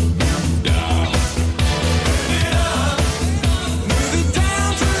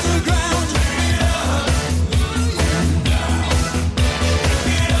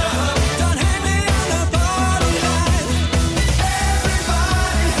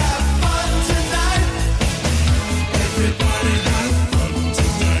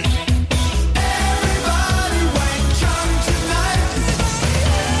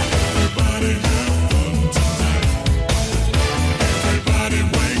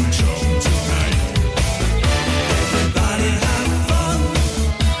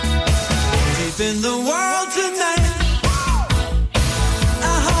 In the world tonight,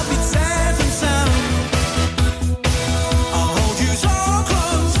 our heartbeat safe and sound. I'll hold you so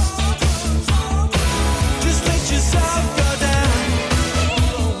close, just let yourself go down.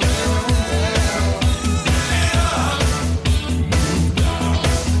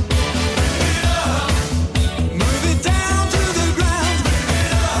 Move it down to the ground.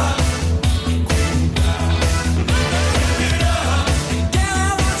 Get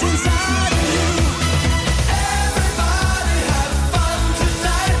out what's inside of you.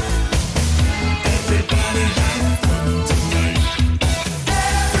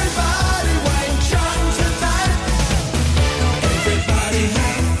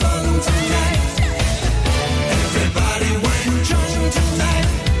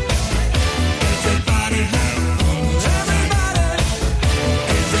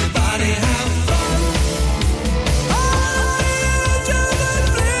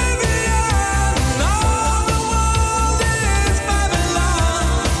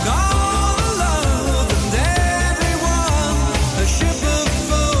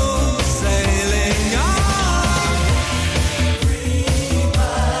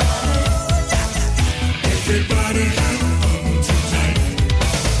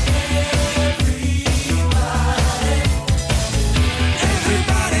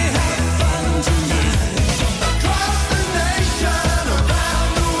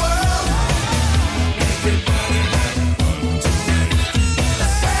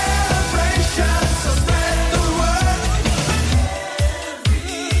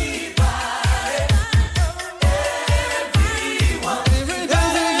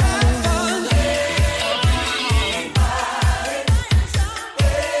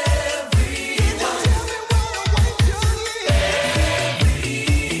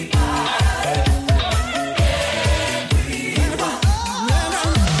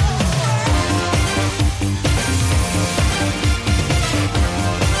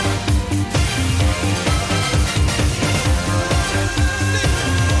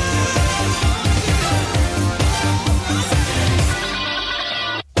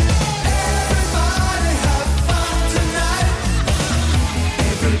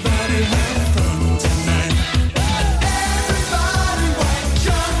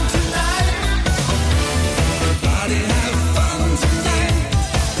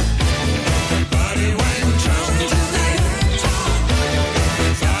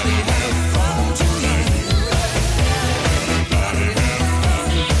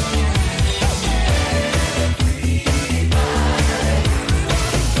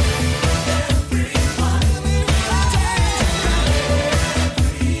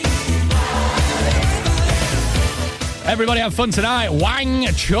 Everybody have fun tonight. Wang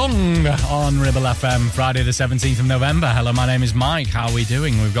Chung on Ribble FM, Friday the 17th of November. Hello, my name is Mike. How are we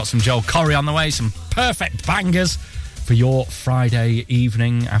doing? We've got some Joel Corey on the way, some perfect bangers for your Friday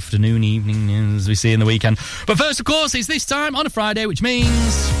evening, afternoon, evening, as we see in the weekend. But first, of course, it's this time on a Friday, which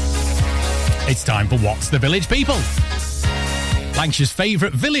means it's time for What's the Village People? Lancashire's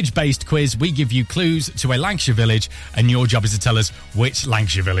favourite village-based quiz. We give you clues to a Lancashire village, and your job is to tell us which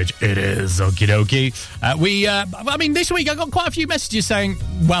Lancashire village it is. Okie dokie. This week I got quite a few messages saying,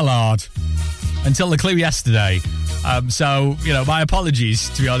 well hard, until the clue yesterday. So, my apologies,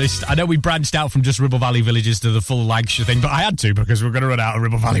 to be honest. I know we branched out from just Ribble Valley villages to the full Lancashire thing, but I had to because we're going to run out of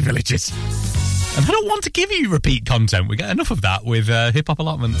Ribble Valley villages. And I don't want to give you repeat content. We get enough of that with hip-hop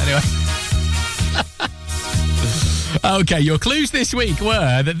allotment. Anyway. Okay, your clues this week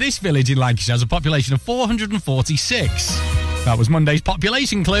were that this village in Lancashire has a population of 446. That was Monday's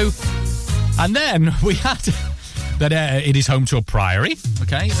population clue. And then we had that it is home to a priory.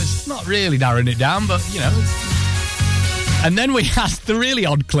 Okay, that's not really narrowing it down, but, And then we had the really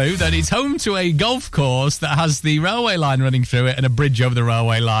odd clue that it's home to a golf course that has the railway line running through it and a bridge over the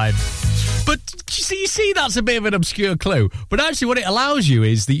railway line. But you see, that's a bit of an obscure clue. But actually what it allows you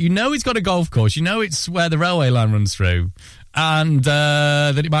is that it's got a golf course, it's where the railway line runs through, and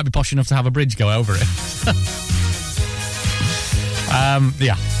that it might be posh enough to have a bridge go over it.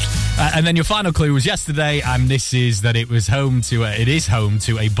 And then your final clue was yesterday, and this is that it is home to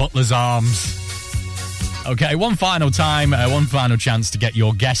a Butler's Arms. Okay, one final time, one final chance to get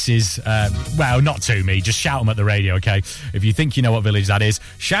your guesses. Not to me, just shout them at the radio, okay? If you think you know what village that is,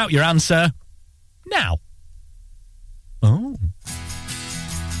 shout your answer now. Oh.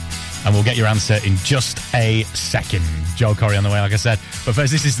 And we'll get your answer in just a second. Joel Corey on the way, like I said. But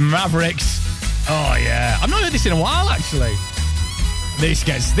first, this is Mavericks. Oh, yeah. I've not heard this in a while, actually. This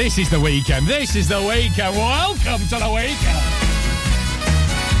is the weekend. This is the weekend. Welcome to the weekend.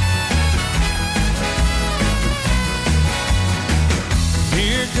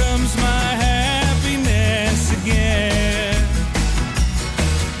 Here comes my happiness again.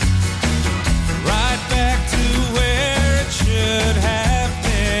 Right back to where it should have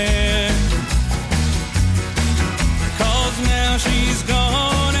been. 'Cause now she's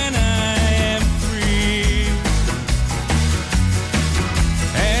gone and I am free.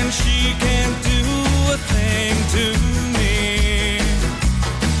 And she can't do a thing to me.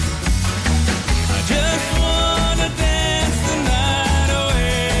 I just wanna dance the night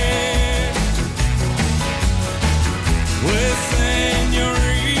away with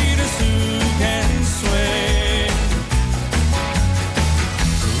senoritas who can sway.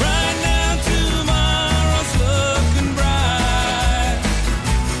 Right now tomorrow's looking bright,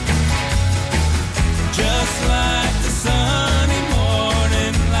 just like the sunny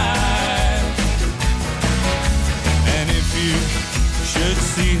morning light. And if you should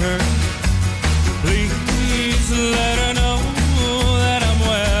see her, please let her know that I'm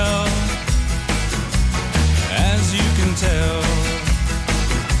well, as you can tell.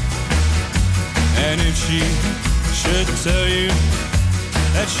 And if she should tell you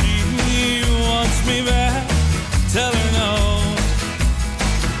that she wants me back, tell her no,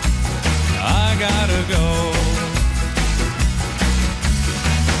 I gotta go.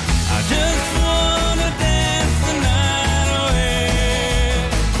 I just wanna dance the night away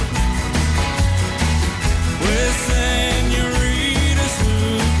with senoritas who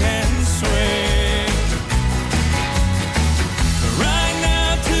can sway. Right now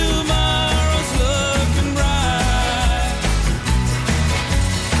tomorrow's looking bright,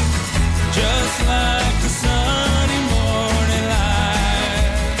 just like the sunny morning light.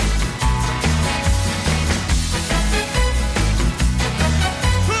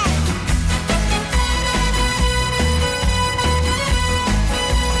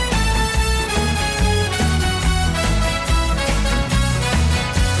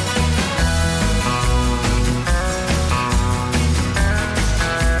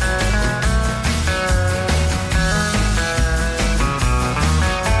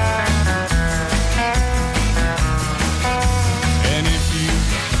 And if you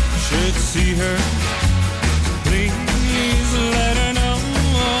should see her, please let her know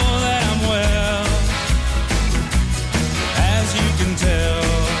that I'm well, as you can tell.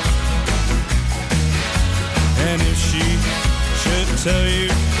 And if she should tell you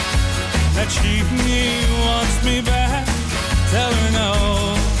that she wants me back, tell her no,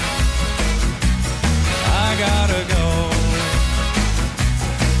 I gotta go.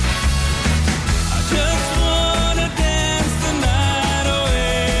 I just wanna dance the night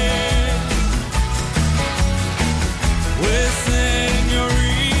away with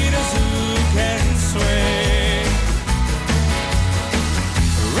senoritas who can sway.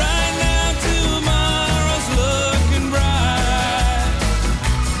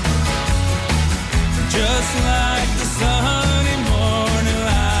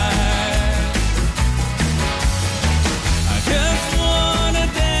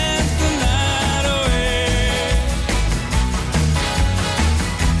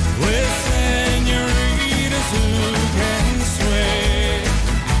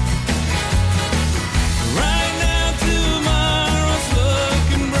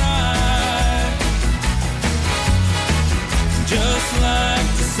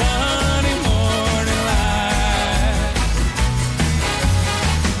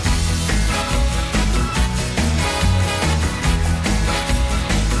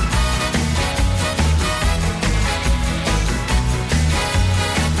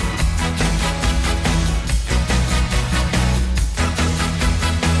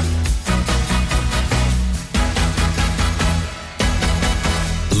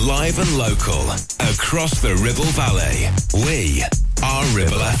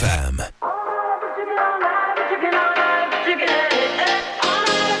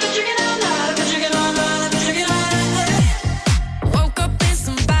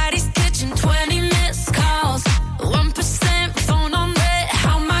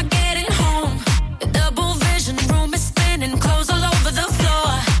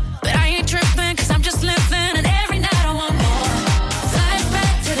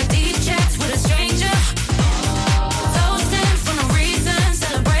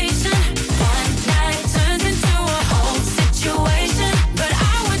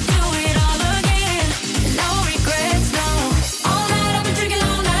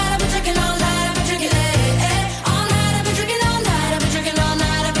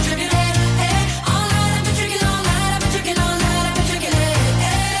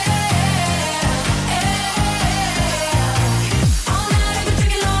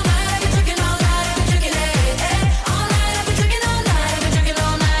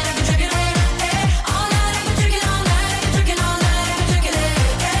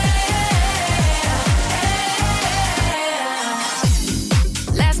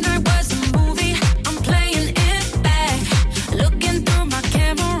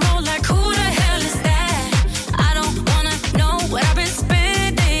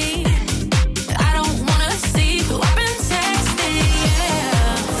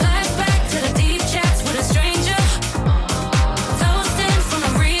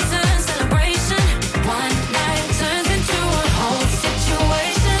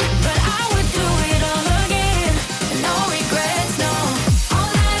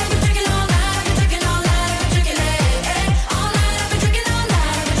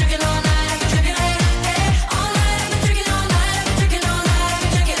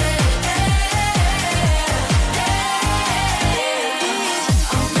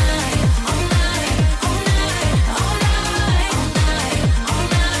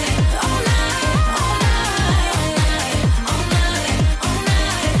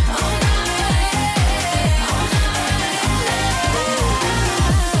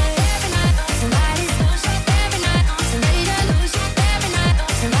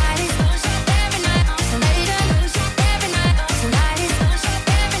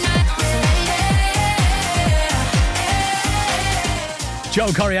 Joe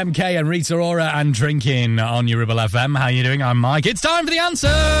Corey MK and Rita Ora and Drinking on your Ribble FM. How you doing? I'm Mike. It's time for the answer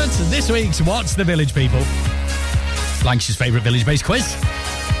to this week's What's the Village, people? Lancashire's favourite village-based quiz.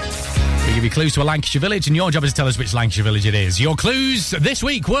 We give you clues to a Lancashire village, and your job is to tell us which Lancashire village it is. Your clues this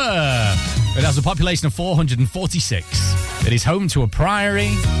week were: it has a population of 446. It is home to a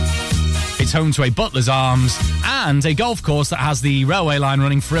priory. It's home to a Butler's Arms and a golf course that has the railway line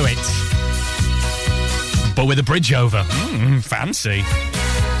running through it, but with a bridge over. Fancy.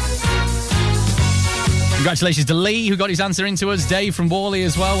 Congratulations to Lee, who got his answer into us. Dave from Worley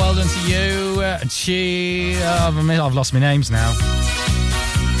as well. Well done to you. I've lost my names now.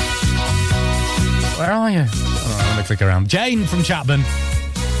 Where are you? Oh, I'm going to click around. Jane from Chapman.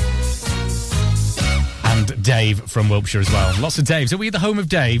 And Dave from Wiltshire as well. Lots of Daves. Are we the home of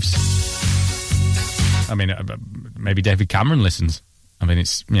Daves? I mean, maybe David Cameron listens. I mean,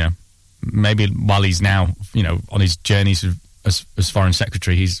 it's, you know, maybe while he's now, you know, on his journeys as Foreign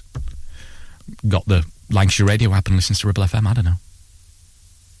Secretary, he's got the Lancashire radio app and listens to Ribble FM. I don't know.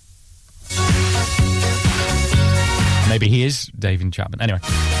 Maybe he is David Chapman. Anyway.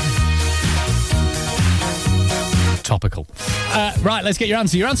 Topical. Right, let's get your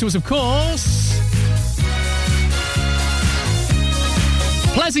answer. Your answer was, of course,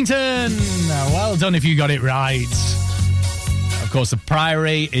 Pleasington. Well done if you got it right. Of course, the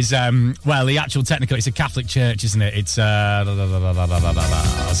Priory is, well, the actual technical, it's a Catholic church, isn't it? It's St.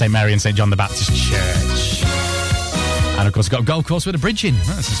 Mary and St. John the Baptist Church. And, of course, got a golf course with a bridge in.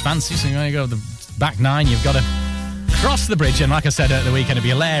 Oh, this is fancy. So you go the back nine, you've got to cross the bridge. And like I said at the weekend, it'd be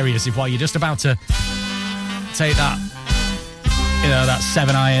hilarious if while you're just about to take that, you know, that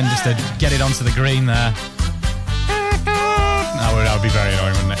 7-iron just to get it onto the green there. That would be very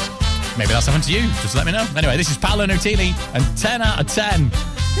annoying, wouldn't it? Maybe that's happened to you. Just let me know. Anyway, this is Paolo Nutini and 10 out of 10.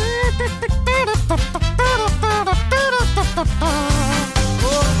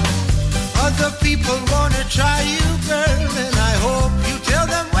 Other people wanna try you, girl, and I hope you tell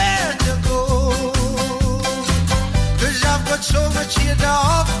them where to go. 'Cause I've got so much here to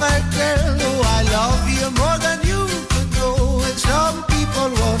offer, girl. Oh, I love you more than you could know. And some people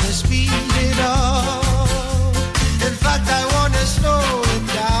wanna speed it up. In fact, I wanna slow it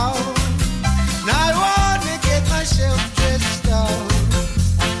down. I wanna get myself dressed up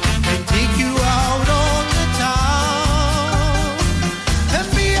and take you out on the town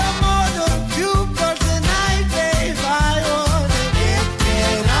and be a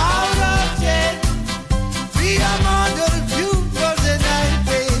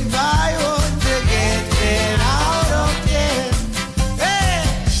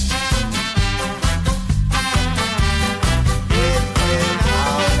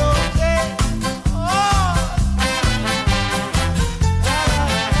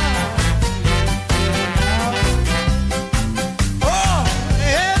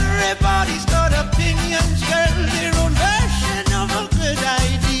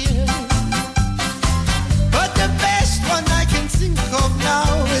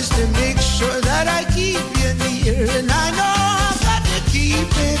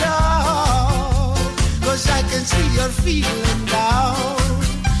you're feeling down.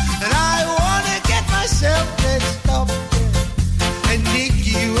 And I wanna get myself dressed up and take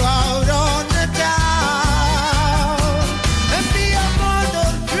you out on the town and be a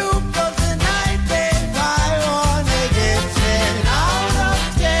model group of the night, babe. I wanna get 10 out of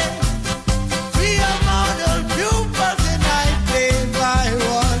 10. Be a model group of the night, babe. I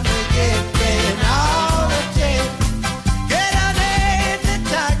wanna get 10 out of 10. Get on in the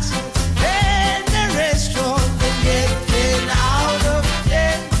taxi, in the restaurant, and get 10 out of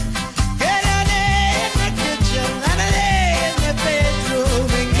 10. Get on in the kitchen, and in the bedroom,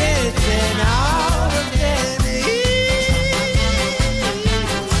 and get 10 out of 10.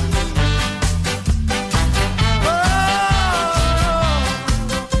 Oh,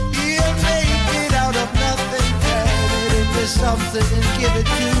 you'll make it out of nothing, turn it into something and give it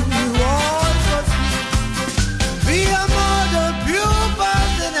to you all for free. Be a model group of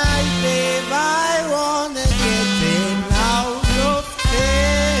the night, babe. I wanna get 10 out of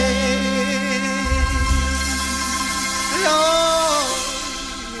 10. Lord.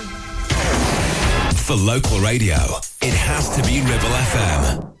 For local radio, it has to be Ribble FM.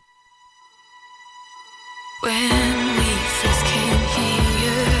 When we first came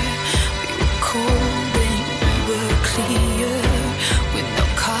here, we were cold and we were clear, with no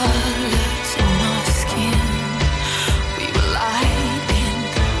colors on our skin. We were light and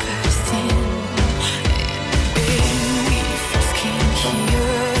bursting. And when we first came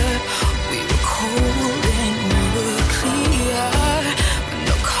here, we were cold and we were clear, with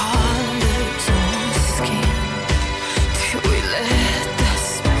no colors on our skin. Till we let the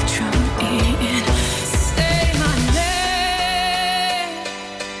spectrum in. Say my name,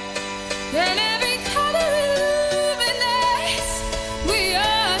 and every color illuminates. We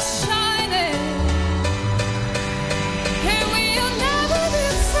are shining, and we'll never be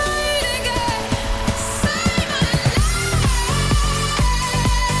afraid again. Say my name, and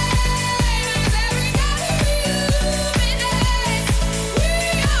every color illuminates.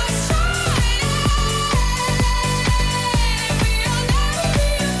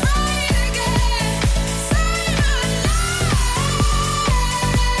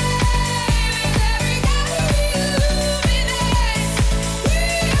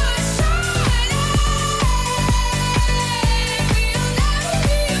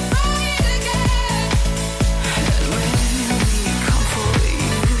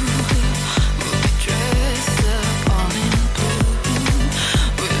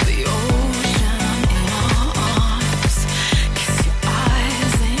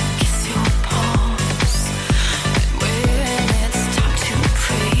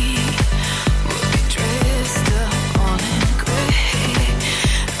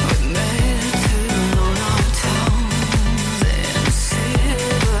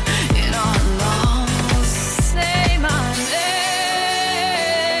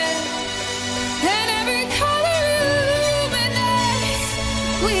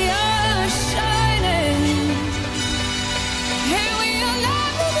 We are shining, we'll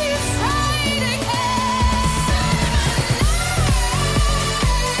never be afraid again.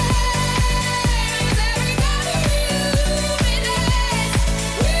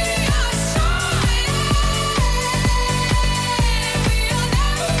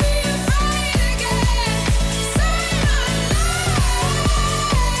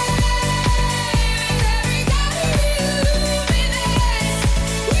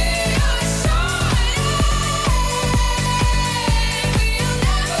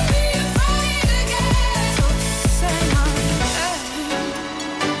 Say my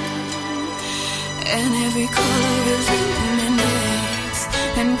and every color illuminates,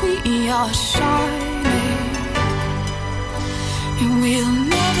 and we are shining, and we'll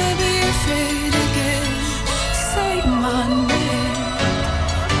never be afraid again. Say my name,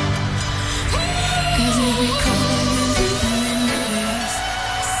 as every color illuminates.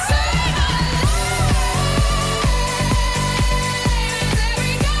 Say my name, as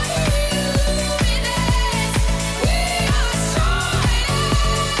every color illuminates. We are shining.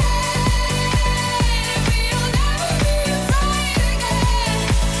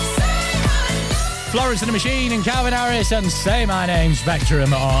 Florence and the Machine and Calvin Harris and Say My Name,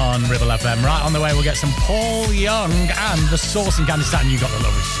 Spectrum on Ribble FM. Right on the way, we'll get some Paul Young and the Sauce and Candy Stan. You got the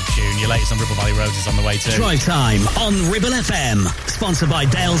lovely tune. Your latest on Ribble Valley Roses on the way too. Drive Time on Ribble FM. Sponsored by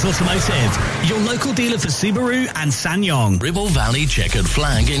Dales Automotive, your local dealer for Subaru and SsangYong. Ribble Valley Checkered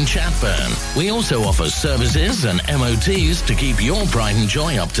Flag in Chatburn. We also offer services and MOTs to keep your pride and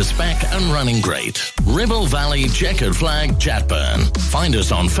joy up to spec and running great. Ribble Valley Checkered Flag, Chatburn. Find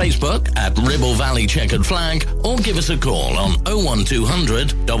us on Facebook at Ribble Valley Checkered checkered flag or give us a call on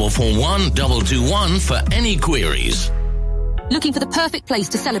 01200 441 221 for any queries. Looking for the perfect place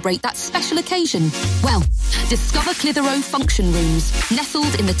to celebrate that special occasion? Well, discover Clitheroe Function Rooms.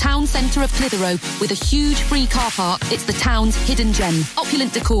 Nestled in the town centre of Clitheroe with a huge free car park, it's the town's hidden gem.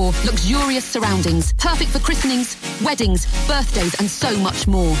 Opulent decor, luxurious surroundings, perfect for christenings, weddings, birthdays and so much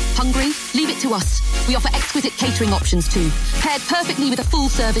more. Hungry? Leave it to us. We offer exquisite catering options too, paired perfectly with a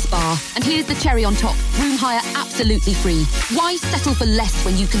full-service bar. And here's the cherry on top, room hire absolutely free. Why settle for less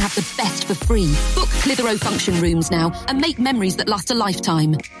when you can have the best for free? Book Clitheroe Function Rooms now and make memories that last a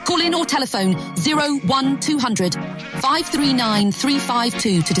lifetime. Call in or telephone 01200 539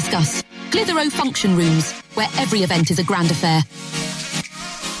 352 to discuss. Clitheroe Function Rooms, where every event is a grand affair.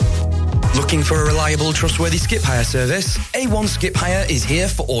 Looking for a reliable, trustworthy skip hire service? A1 Skip Hire is here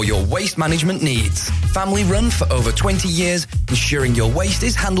for all your waste management needs. Family run for over 20 years, ensuring your waste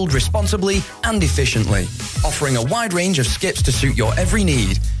is handled responsibly and efficiently. Offering a wide range of skips to suit your every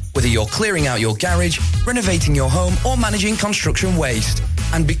need. Whether you're clearing out your garage, renovating your home or managing construction waste.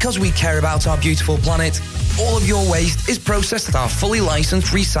 And because we care about our beautiful planet, all of your waste is processed at our fully licensed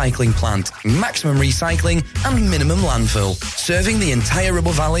recycling plant. Maximum recycling and minimum landfill. Serving the entire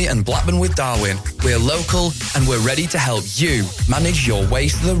Ribble Valley and Blackburn with Darwen. We're local and we're ready to help you manage your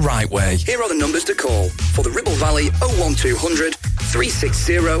waste the right way. Here are the numbers to call. For the Ribble Valley, 01200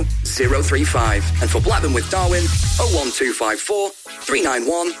 360 035. And for Blackburn with Darwen, 01254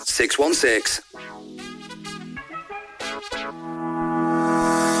 391 616.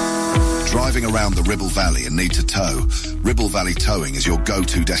 Driving around the Ribble Valley and need to tow? Ribble Valley Towing is your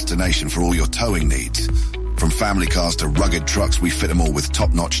go-to destination for all your towing needs. From family cars to rugged trucks, we fit them all with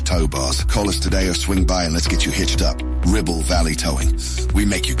top-notch tow bars. Call us today or swing by and let's get you hitched up. Ribble Valley Towing. We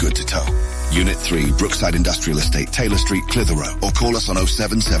make you good to tow. Unit 3, Brookside Industrial Estate, Taylor Street, Clitheroe. Or call us on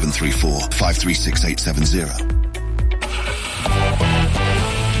 07734 536 870.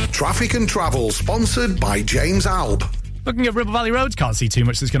 Traffic and Travel, sponsored by James Alb. Looking at Ribble Valley roads, can't see too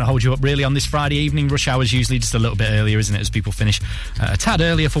much that's going to hold you up really on this Friday evening. Rush hour's usually just a little bit earlier, isn't it, as people finish a tad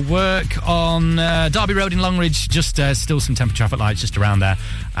earlier for work. On Derby Road in Longridge, just still some temporary traffic lights just around there,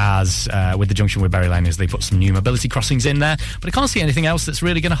 as with the junction with Berry Lane, as they put some new mobility crossings in there. But I can't see anything else that's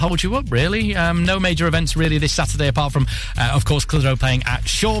really going to hold you up, really. No major events really this Saturday, apart from, of course, Clitheroe playing at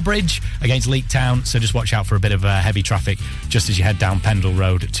Shawbridge against Leek Town. So just watch out for a bit of heavy traffic just as you head down Pendle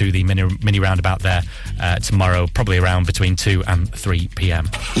Road to the mini roundabout there tomorrow, probably around between 2 and 3 p.m.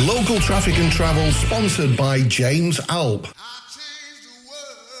 Local Traffic and Travel, sponsored by James Alb.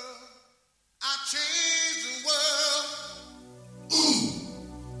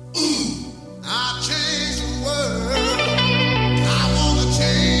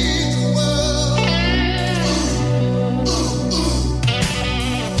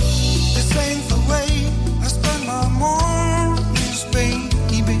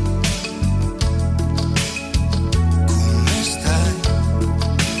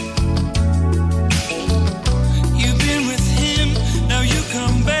 You've been with him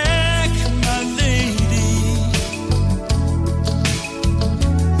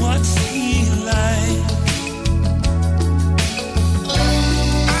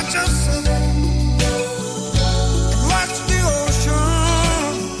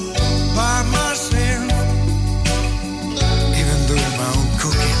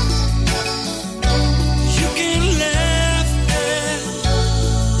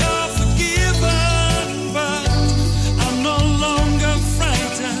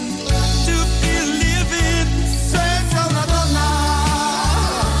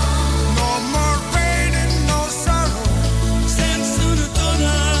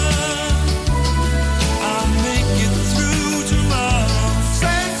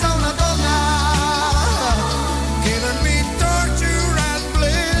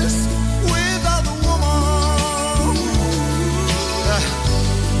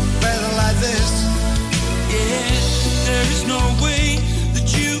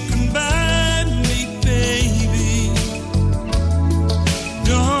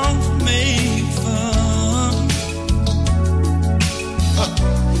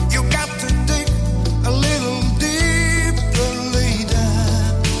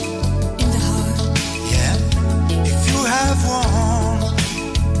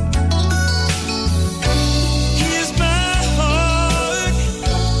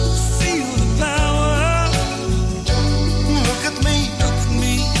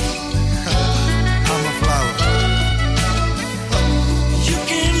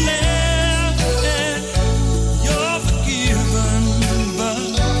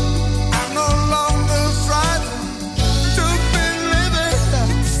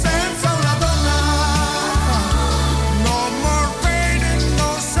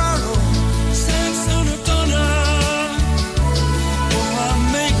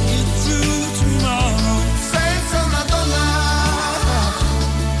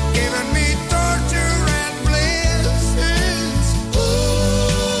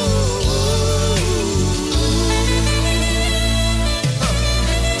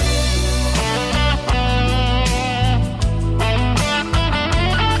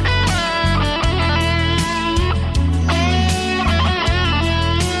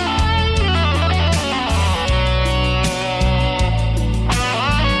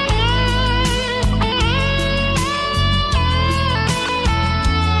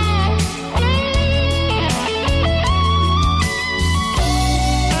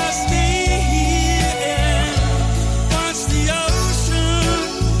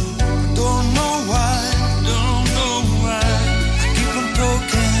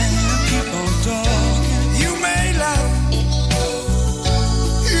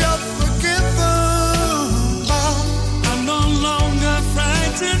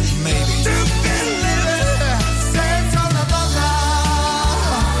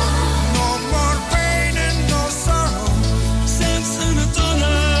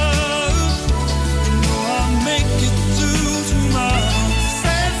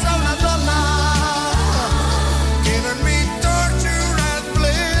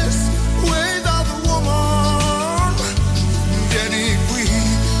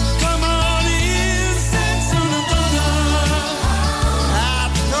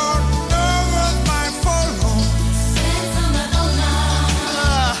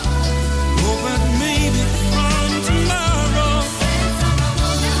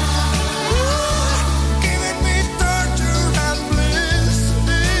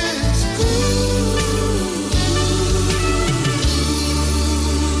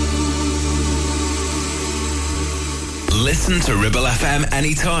Listen to Ribble FM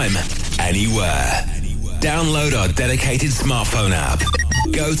anytime, anywhere. Download our dedicated smartphone app.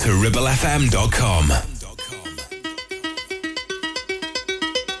 Go to ribblefm.com.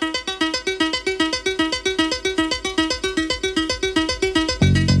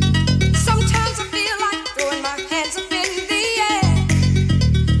 Sometimes I feel like throwing my hands up in the air.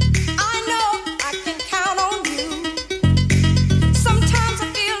 I know I can count on you. Sometimes I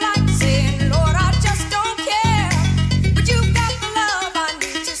feel like saying, Lord, I just don't care. But you've got the love I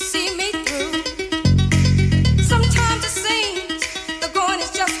need to see me through. Sometimes it seems the going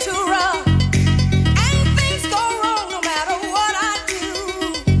is just too rough. And things go wrong no matter what I do.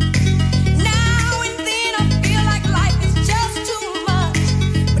 Now and then I feel like life is just too much.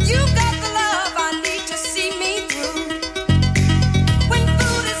 But you've got the love I need to see me through. When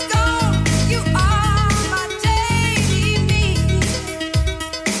food is gone, you are my daily need.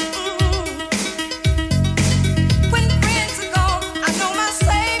 When friends are gone, I know my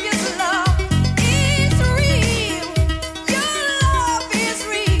Savior's love is real. Your love is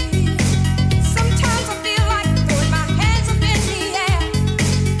real. Sometimes I feel like throwing my hands up in the air.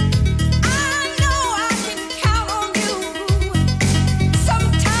 I know I can count on you.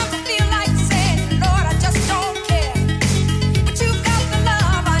 Sometimes I feel like saying, Lord, I just don't care. But you've got the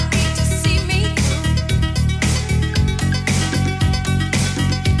love I need to see me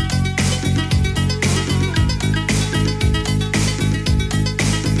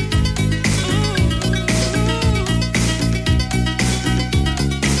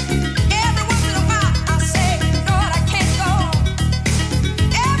Every once in a while I say, Lord, I can't go on.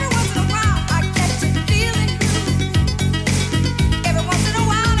 Every once in a while I get to feeling blue. Every once in a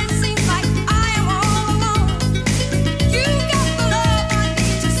while it seems like I am all alone. You got the love I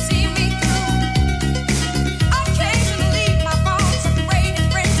need to see me through. Occasionally my bones are grating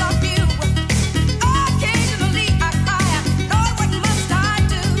friends of you. Occasionally I cry, Lord, what must I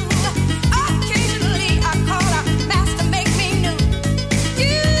do? Occasionally I call out, Master, make me new.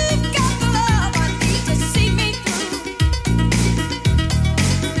 You've got the love I need to see me through.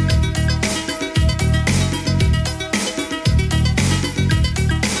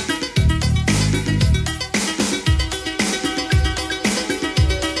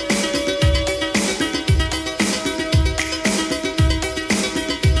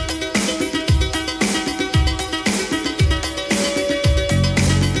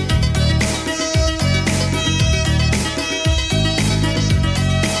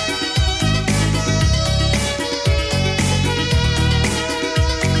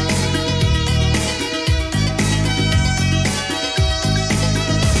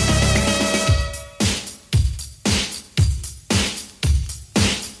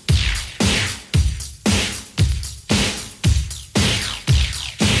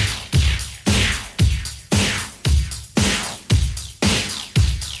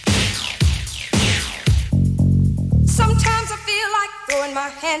 Sometimes I feel like throwing my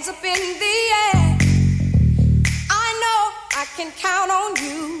hands up in the air. I know I can count on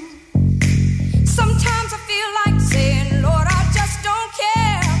you. Sometimes I feel like saying, Lord, I just don't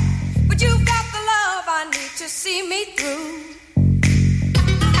care. But you've got the love I need to see me through.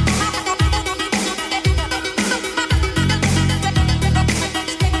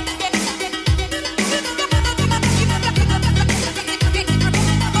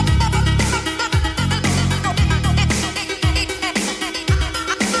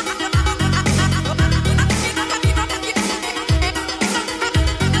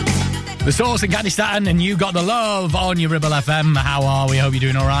 The Source and Caddy Staten, and you got the love on your Ribble FM. How are we? Hope you're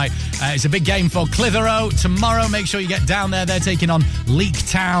doing all right. It's a big game for Clitheroe tomorrow. Make sure you get down there. They're taking on Leek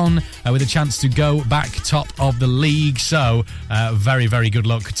Town with a chance to go back top of the league. So, very, very good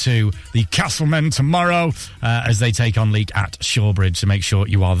luck to the Castlemen tomorrow as they take on Leek at Shawbridge. So make sure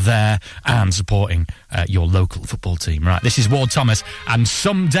you are there and supporting your local football team. Right, this is Ward Thomas and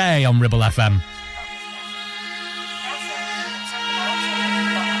Someday on Ribble FM.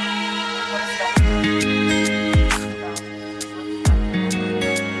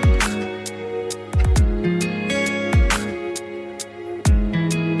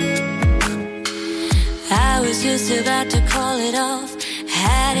 I was just about to call it off.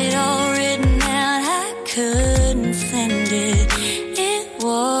 Had it all written out. I couldn't send it. It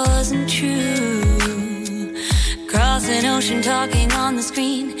wasn't true. Cross an ocean talking on the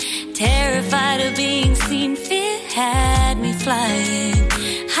screen. Terrified of being seen. Fear had me flying.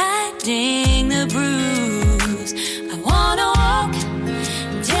 Hiding the bruise. I wanna walk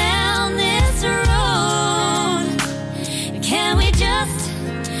down this road. Can we just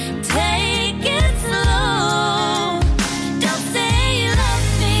take it slow? Don't say you love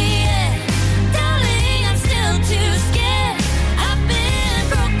me yet. Darling, I'm still too scared.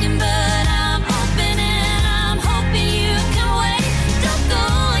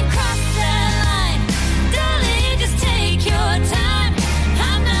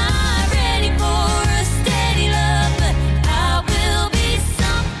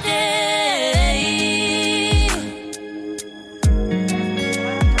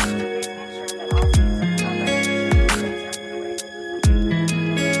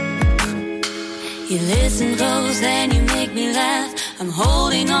 listen close, then you make me laugh. I'm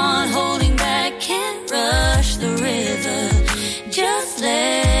holding on, holding back, can't rush the river. Just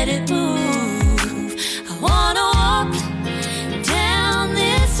let it move. I wanna walk down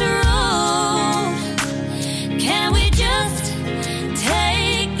this road. Can we just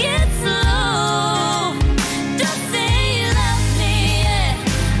take it slow? Don't say you love me yet,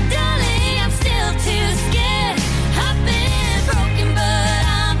 darling, I'm still too scared. I've been broken, but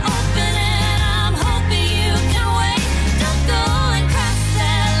I'm open and I'm hoping you can wait. Don't go and cross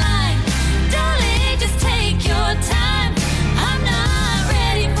that line, darling, just take your time. I'm not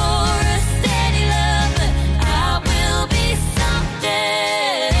ready for a steady love, but I will be someday.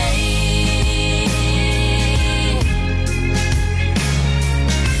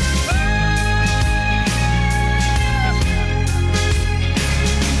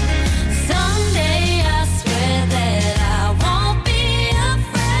 Someday I swear that I won't be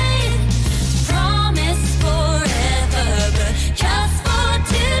afraid. Promise forever, but just for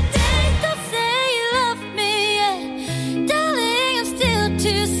today. Don't say you love me yet, darling, I'm still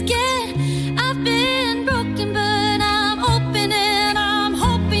too scared. I've been broken, but I'm open and I'm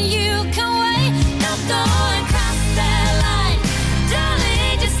hoping you can wait. Don't go and cross that line,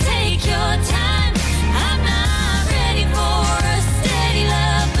 darling, just take your time. I'm not ready for a steady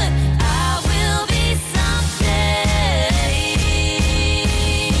love, but I will be someday.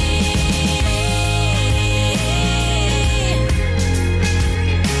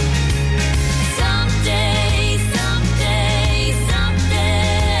 Someday, someday, someday.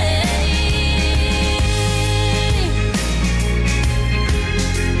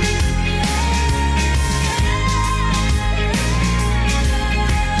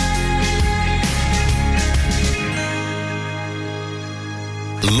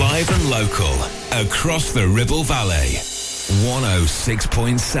 Live and local, across the Ribble Valley.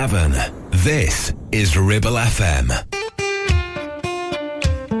 106.7. This is Ribble FM.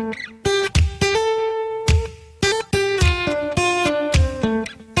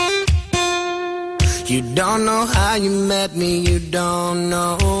 You don't know how you met me, you don't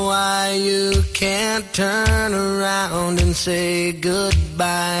know why you can't turn around and say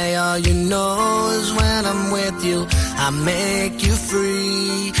goodbye. All you know is when I'm with you, I make you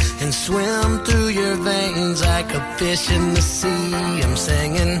free and swim through your veins like a fish in the sea. I'm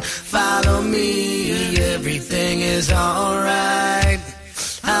singing, follow me, everything is alright.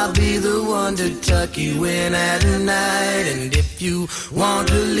 I'll be the one to tuck you in at night. And if you want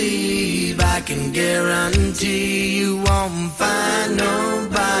to leave, I can guarantee you won't find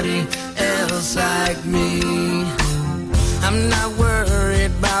nobody else like me. I'm not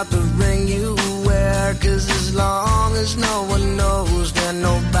worried about the ring you wear, 'cause as long as no one knows, then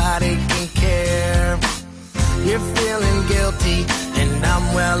nobody can care. You're feeling guilty, and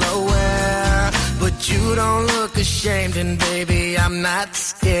I'm well aware, but you don't look ashamed, and baby, I'm not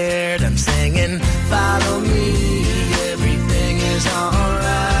scared. I'm singing, follow me, everything is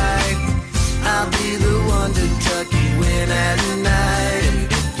alright. I'll be the one to tuck you in at night. And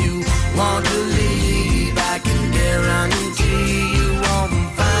if you want to leave, I can guarantee you won't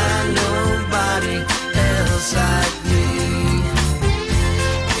find nobody else like me.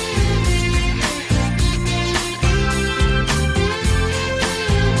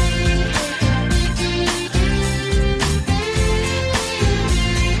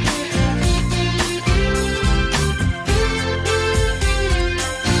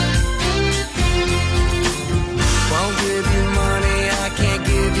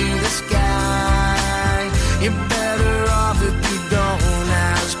 You're better off if you don't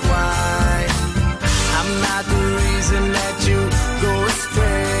ask why. I'm not the reason that you go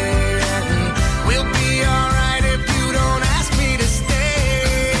astray, and we'll be alright if you don't ask me to stay.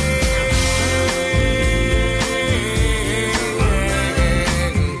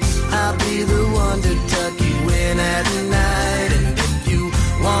 I'll be the one to tuck you in at night, and if you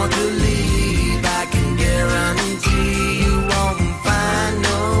want to leave, I can guarantee you won't find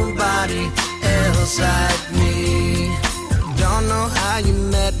nobody else like me. Don't know how you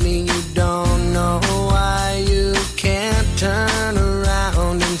met me, you don't know why you can't turn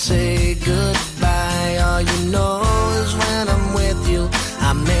around and say goodbye. All you know is when I'm with you,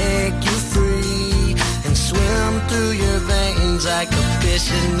 I make you free and swim through your veins like a fish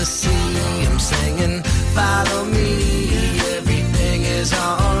in the sea. I'm singing, follow me, everything is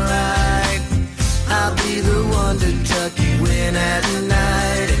alright. I'll be the one to tuck you in at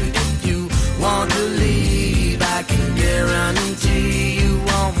night. And if you want to leave, I can guarantee you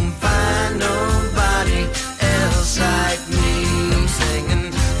won't find nobody else like me. I'm singing,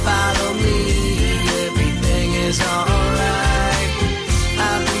 follow me, everything is alright.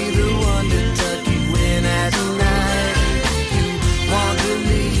 I'll be the one to tuck you in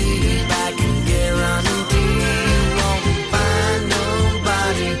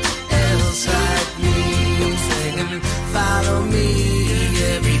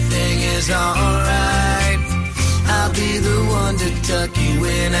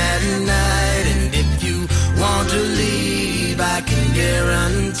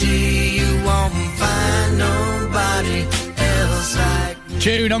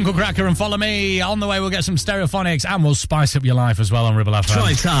Tune Uncle Cracker and Follow Me. On the way, we'll get some stereophonics and we'll spice up your life as well on Ribble FM.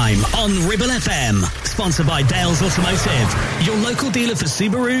 Drive Time on Ribble FM. Sponsored by Dales Automotive, your local dealer for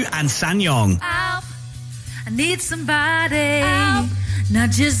Subaru and SsangYong. Help. I need somebody, help.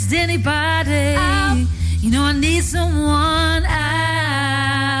 Not just anybody. Help. You know I need someone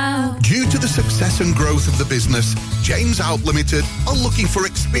out. Due to the success and growth of the business, James Out Limited are looking for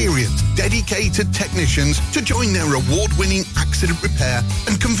experienced, dedicated technicians to join their award-winning accident repair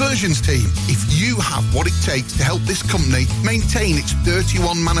and conversions team. If you have what it takes to help this company maintain its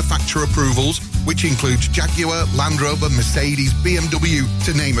 31 manufacturer approvals, which includes Jaguar, Land Rover, Mercedes, BMW,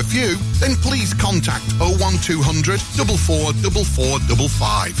 to name a few, then please contact 01200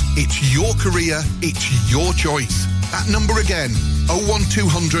 444455. It's your career, it's your choice. That number again,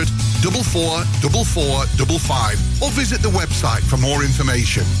 01200 444455, or visit the website for more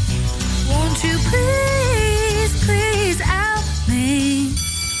information. Won't you please help me?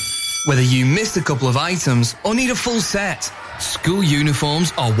 Whether you missed a couple of items or need a full set, school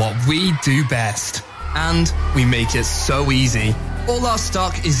uniforms are what we do best. And we make it so easy. All our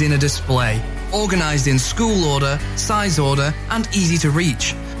stock is in a display, organised in school order, size order, and easy to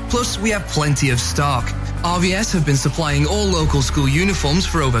reach. Plus, we have plenty of stock. RVS have been supplying all local school uniforms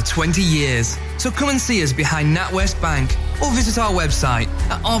for over 20 years. So come and see us behind NatWest Bank or visit our website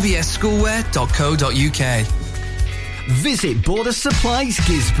at rvsschoolwear.co.uk. Visit Border Supplies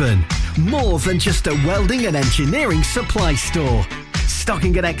Gisborne. More than just a welding and engineering supply store.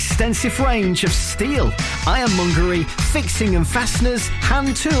 Stocking an extensive range of steel, ironmongery, fixing and fasteners,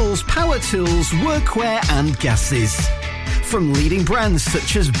 hand tools, power tools, workwear and gases. From leading brands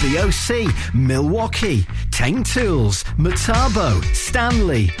such as BOC, Milwaukee, Teng Tools, Metabo,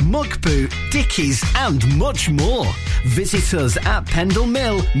 Stanley, Muck Boot, Dickies and much more. Visit us at Pendle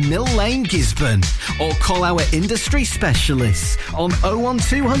Mill, Mill Lane, Gisborne, or call our industry specialists on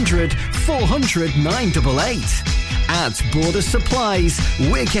 01200 400 988. At Border Supplies,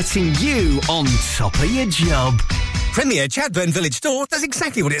 we're getting you on top of your job. Premier Chadburn Village Store does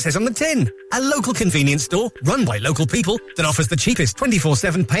exactly what it says on the tin. A local convenience store run by local people that offers the cheapest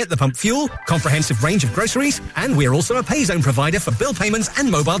 24/7 pay-at-the-pump fuel, comprehensive range of groceries, and we're also a pay zone provider for bill payments and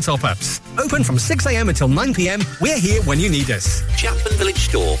mobile top-ups. Open from 6 a.m. until 9 p.m. We're here when you need us. Chapman Village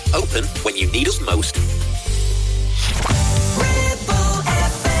Store, open when you need us most.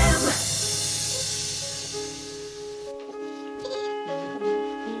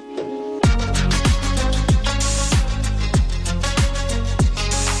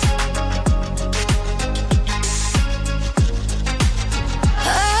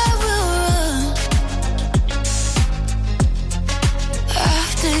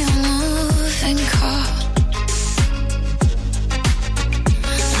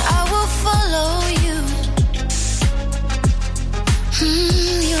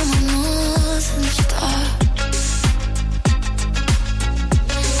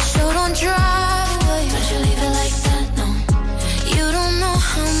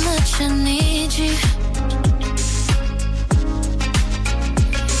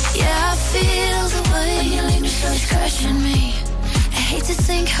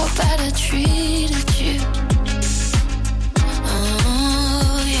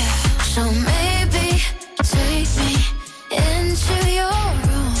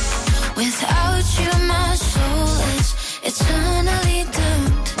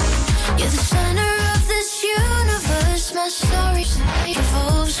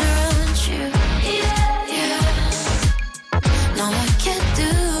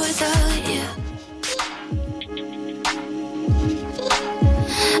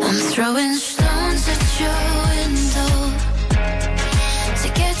 Throwing stones at your window to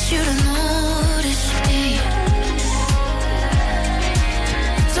get you to notice me.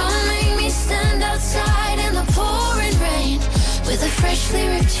 Don't make me stand outside in the pouring rain with a freshly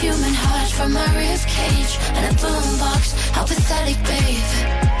ripped human heart from my rib cage and a boombox. How pathetic, babe.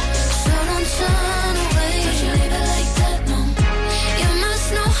 So don't turn away. Don't you leave it like that, no. You must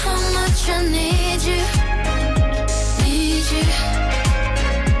know how much I need you. Need you.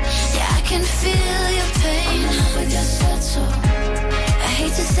 I can feel your pain with your settle. I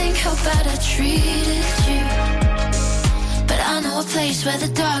hate to think how bad I treated you, but I know a place where the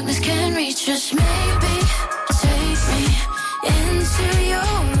darkness can reach us. Maybe take me into your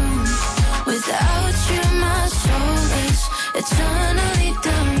room. Without you my soul is eternally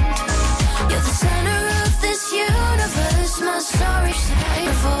doomed. You're the center of this universe. My story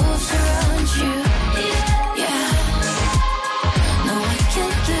revolves around you. Yeah. No, I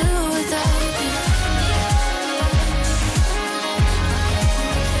can't do without you.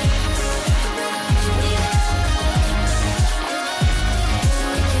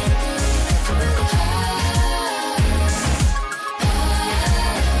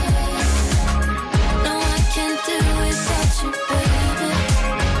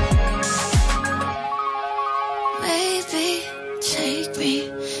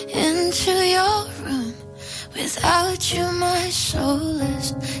 without you, my soul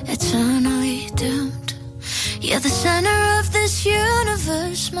is eternally doomed. You're the center of this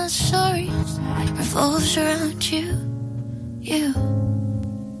universe. My story revolves around you, you.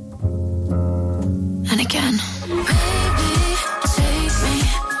 And again. Baby, take me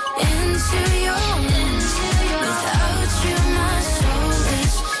into your arms. Without you, my soul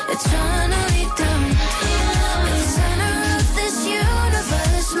is eternally doomed. You're the center of this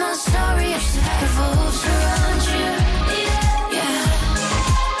universe. My story revolves around you. Yeah.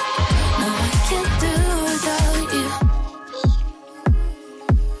 No, I can't do without you.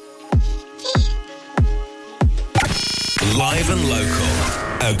 Live and local,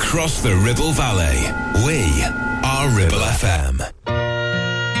 across the Ribble Valley, we are Ribble FM.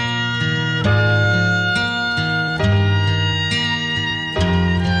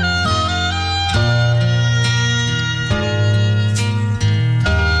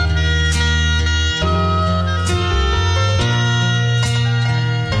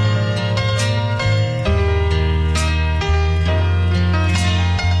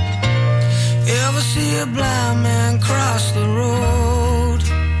 Ever see a blind man cross the road,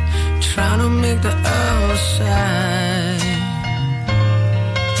 trying to make the other side?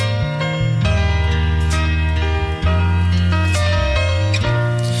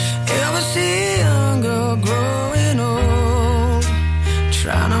 Ever see a young girl growing old,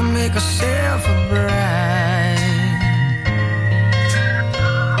 trying to make herself a bride?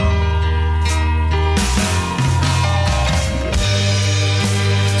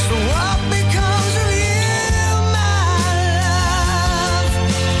 So what becomes of you, my love,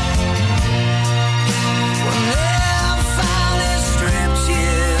 when they've finally stripped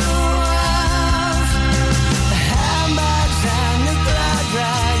you of the handbags and the glad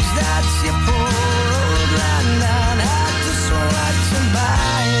rags that you pulled right down had to sweat to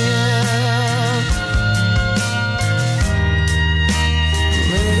buy you?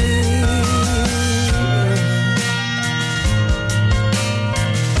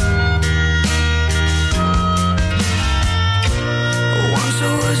 Once I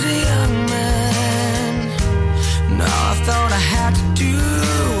was a young man, and all I thought I had to do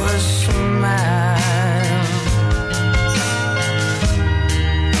was smile.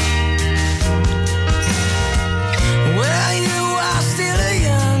 Well, you are still a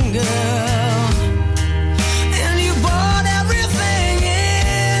young girl, and you bought everything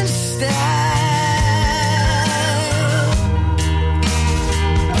in style.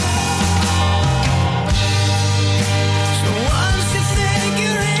 So once you think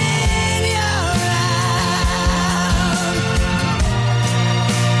you're in, you're out.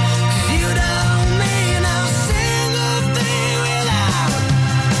 'Cause you don't mean a single thing without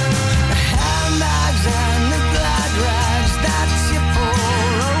the handbags and the glad rags that you poor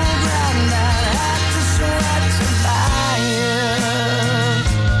old granddad had to sweat to buy you.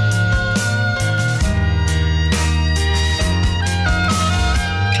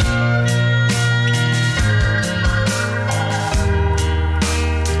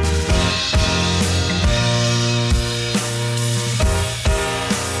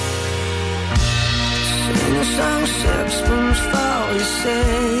 Sing a song, sixpence for your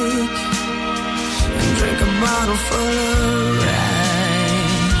sake, and drink a bottle full of rye.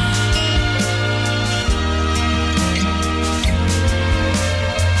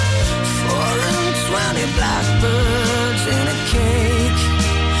 4 and 20 blackbirds in a cake,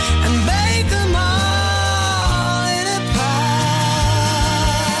 and bake them all in a pie.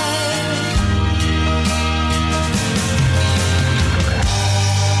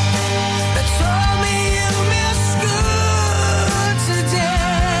 They told me you missed school today,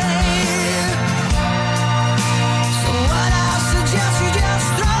 so what I suggest you just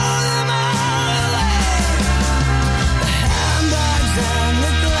throw them all away. The handbags and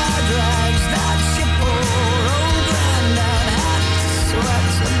the glad rags that your poor old granddad had to sweat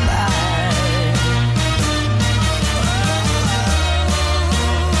to buy.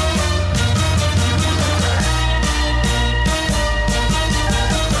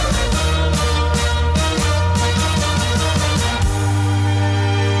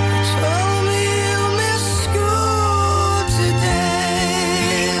 Told me you missed school today,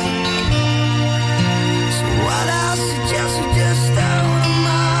 so what I suggest you just throw them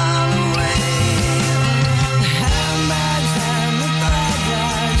all away. The handbags and the glad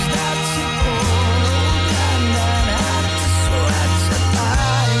rags that your poor old granddad had to sweat to buy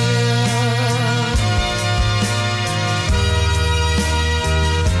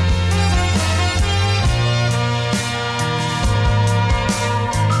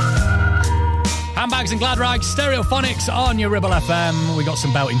Handbags and Glad Rags, Stereophonics on your Ribble FM. We got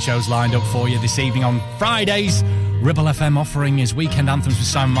some belting shows lined up for you this evening on Fridays. Ribble FM offering his weekend anthems with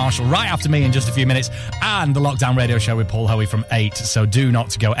Simon Marshall right after me in just a few minutes, and the Lockdown Radio Show with Paul Hoey from 8. So do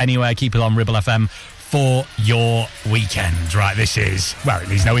not go anywhere. Keep it on Ribble FM for your weekend. Right, this is... Well, it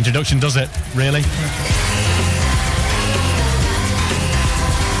needs no introduction, does it? Really?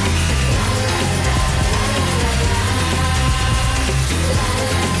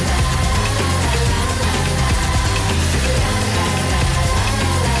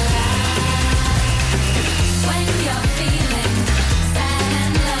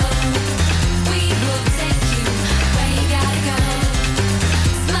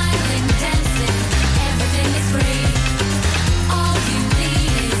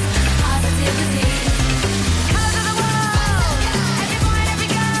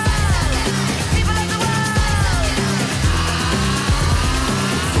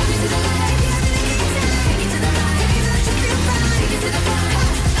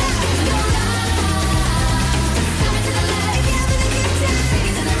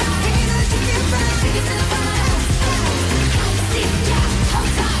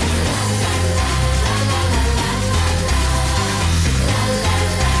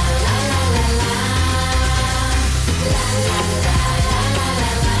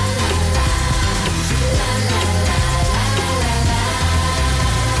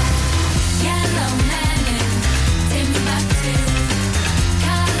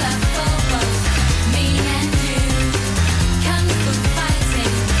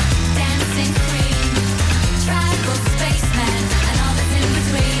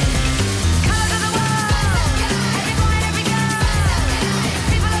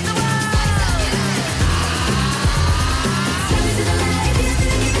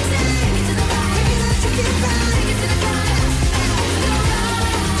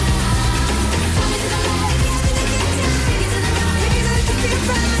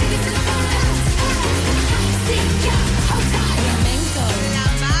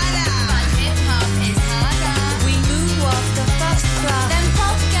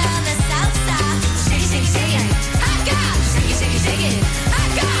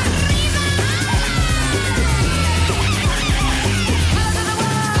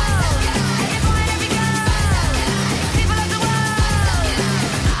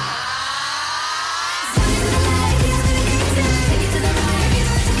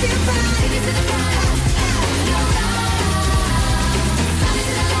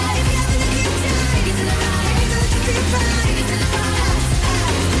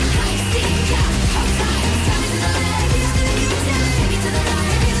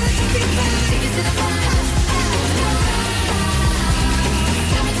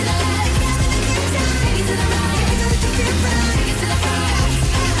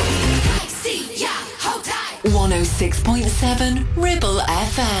 Ribble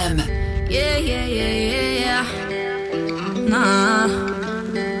FM. Yeah, yeah, yeah, yeah, yeah. Nah.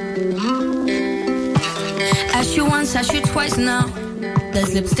 Asked you once, asked you twice now.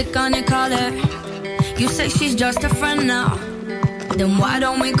 There's lipstick on your collar. You say she's just a friend now. Then why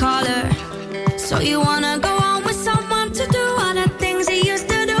don't we call her? So you wanna go on with someone to do all the things he used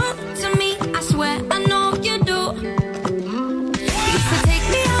to do to me? I swear I know you do. Used to take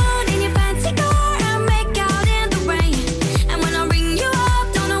me out in your fancy car and make out in the rain. And when I ring you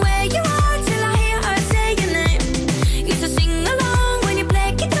up, don't know where you are till I hear her say your name. Used to sing along when you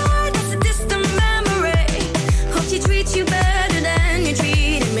play guitar, that's a distant memory. Hope she treats you better than you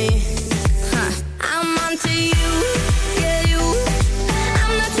treated me. Huh. I'm onto you, yeah, you.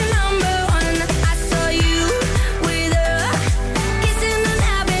 I'm not your number one. I saw you with her, kissing and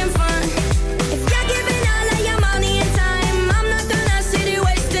having fun. If you're giving all of your money and time, I'm not gonna sit here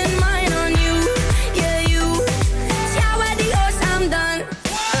wasting mine on you, yeah, you. Ciao, adios, I'm done.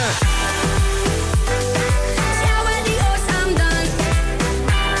 Ciao, adios, I'm done.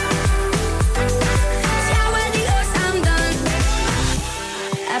 Ciao, adios, I'm done.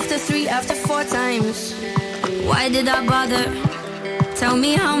 After 3, after 4 times, why did I bother? Tell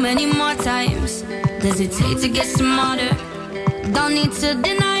me how many more times does it take to get smarter? Don't need to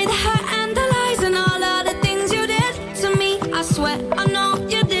deny the hurt and the lies and all of the things you did to me. I swear I know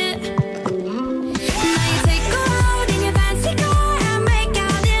you did. Now you take her out in your fancy car and make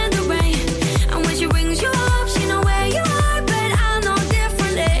out in the rain. And when she rings you up, she know where you are, but I know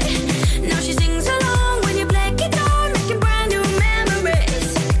differently. Now she sings along when you play guitar, making brand new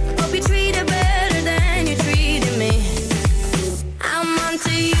memories. Hope you treat her better than you treated me. I'm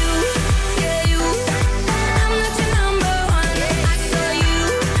onto you, yeah, you. I'm not your number one. I saw you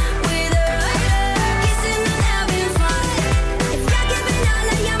with her, kissing and having fun. If you're giving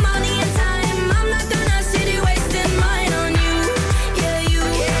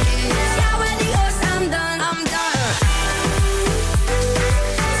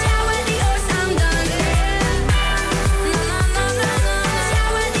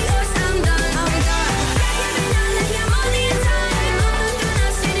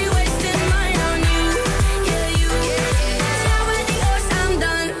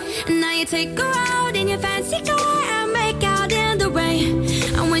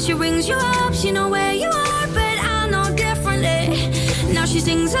when she rings you up, she know where you are, but I know differently. Now she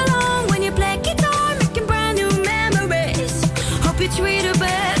sings along when you play guitar, making brand new memories. Hope you treat her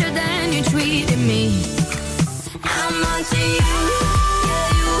better than you treated me. I'm onto you.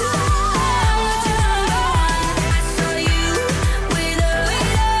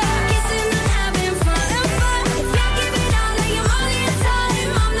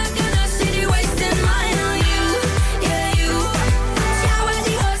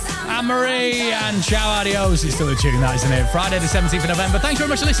 Marie and Ciao Adios. It's still a tune, that, isn't it? Friday the 17th of November. Thanks very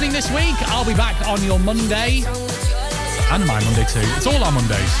much for listening this week. I'll be back on your Monday. And my Monday too. It's all our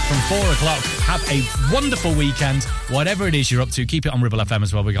Mondays from 4 o'clock. Have a wonderful weekend. Whatever it is you're up to, keep it on Ribble FM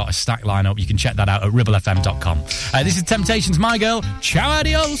as well. We've got a stack lineup. You can check that out at ribblefm.com. This is Temptations, My Girl. Ciao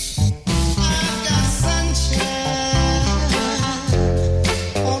Adios. I've got sunshine.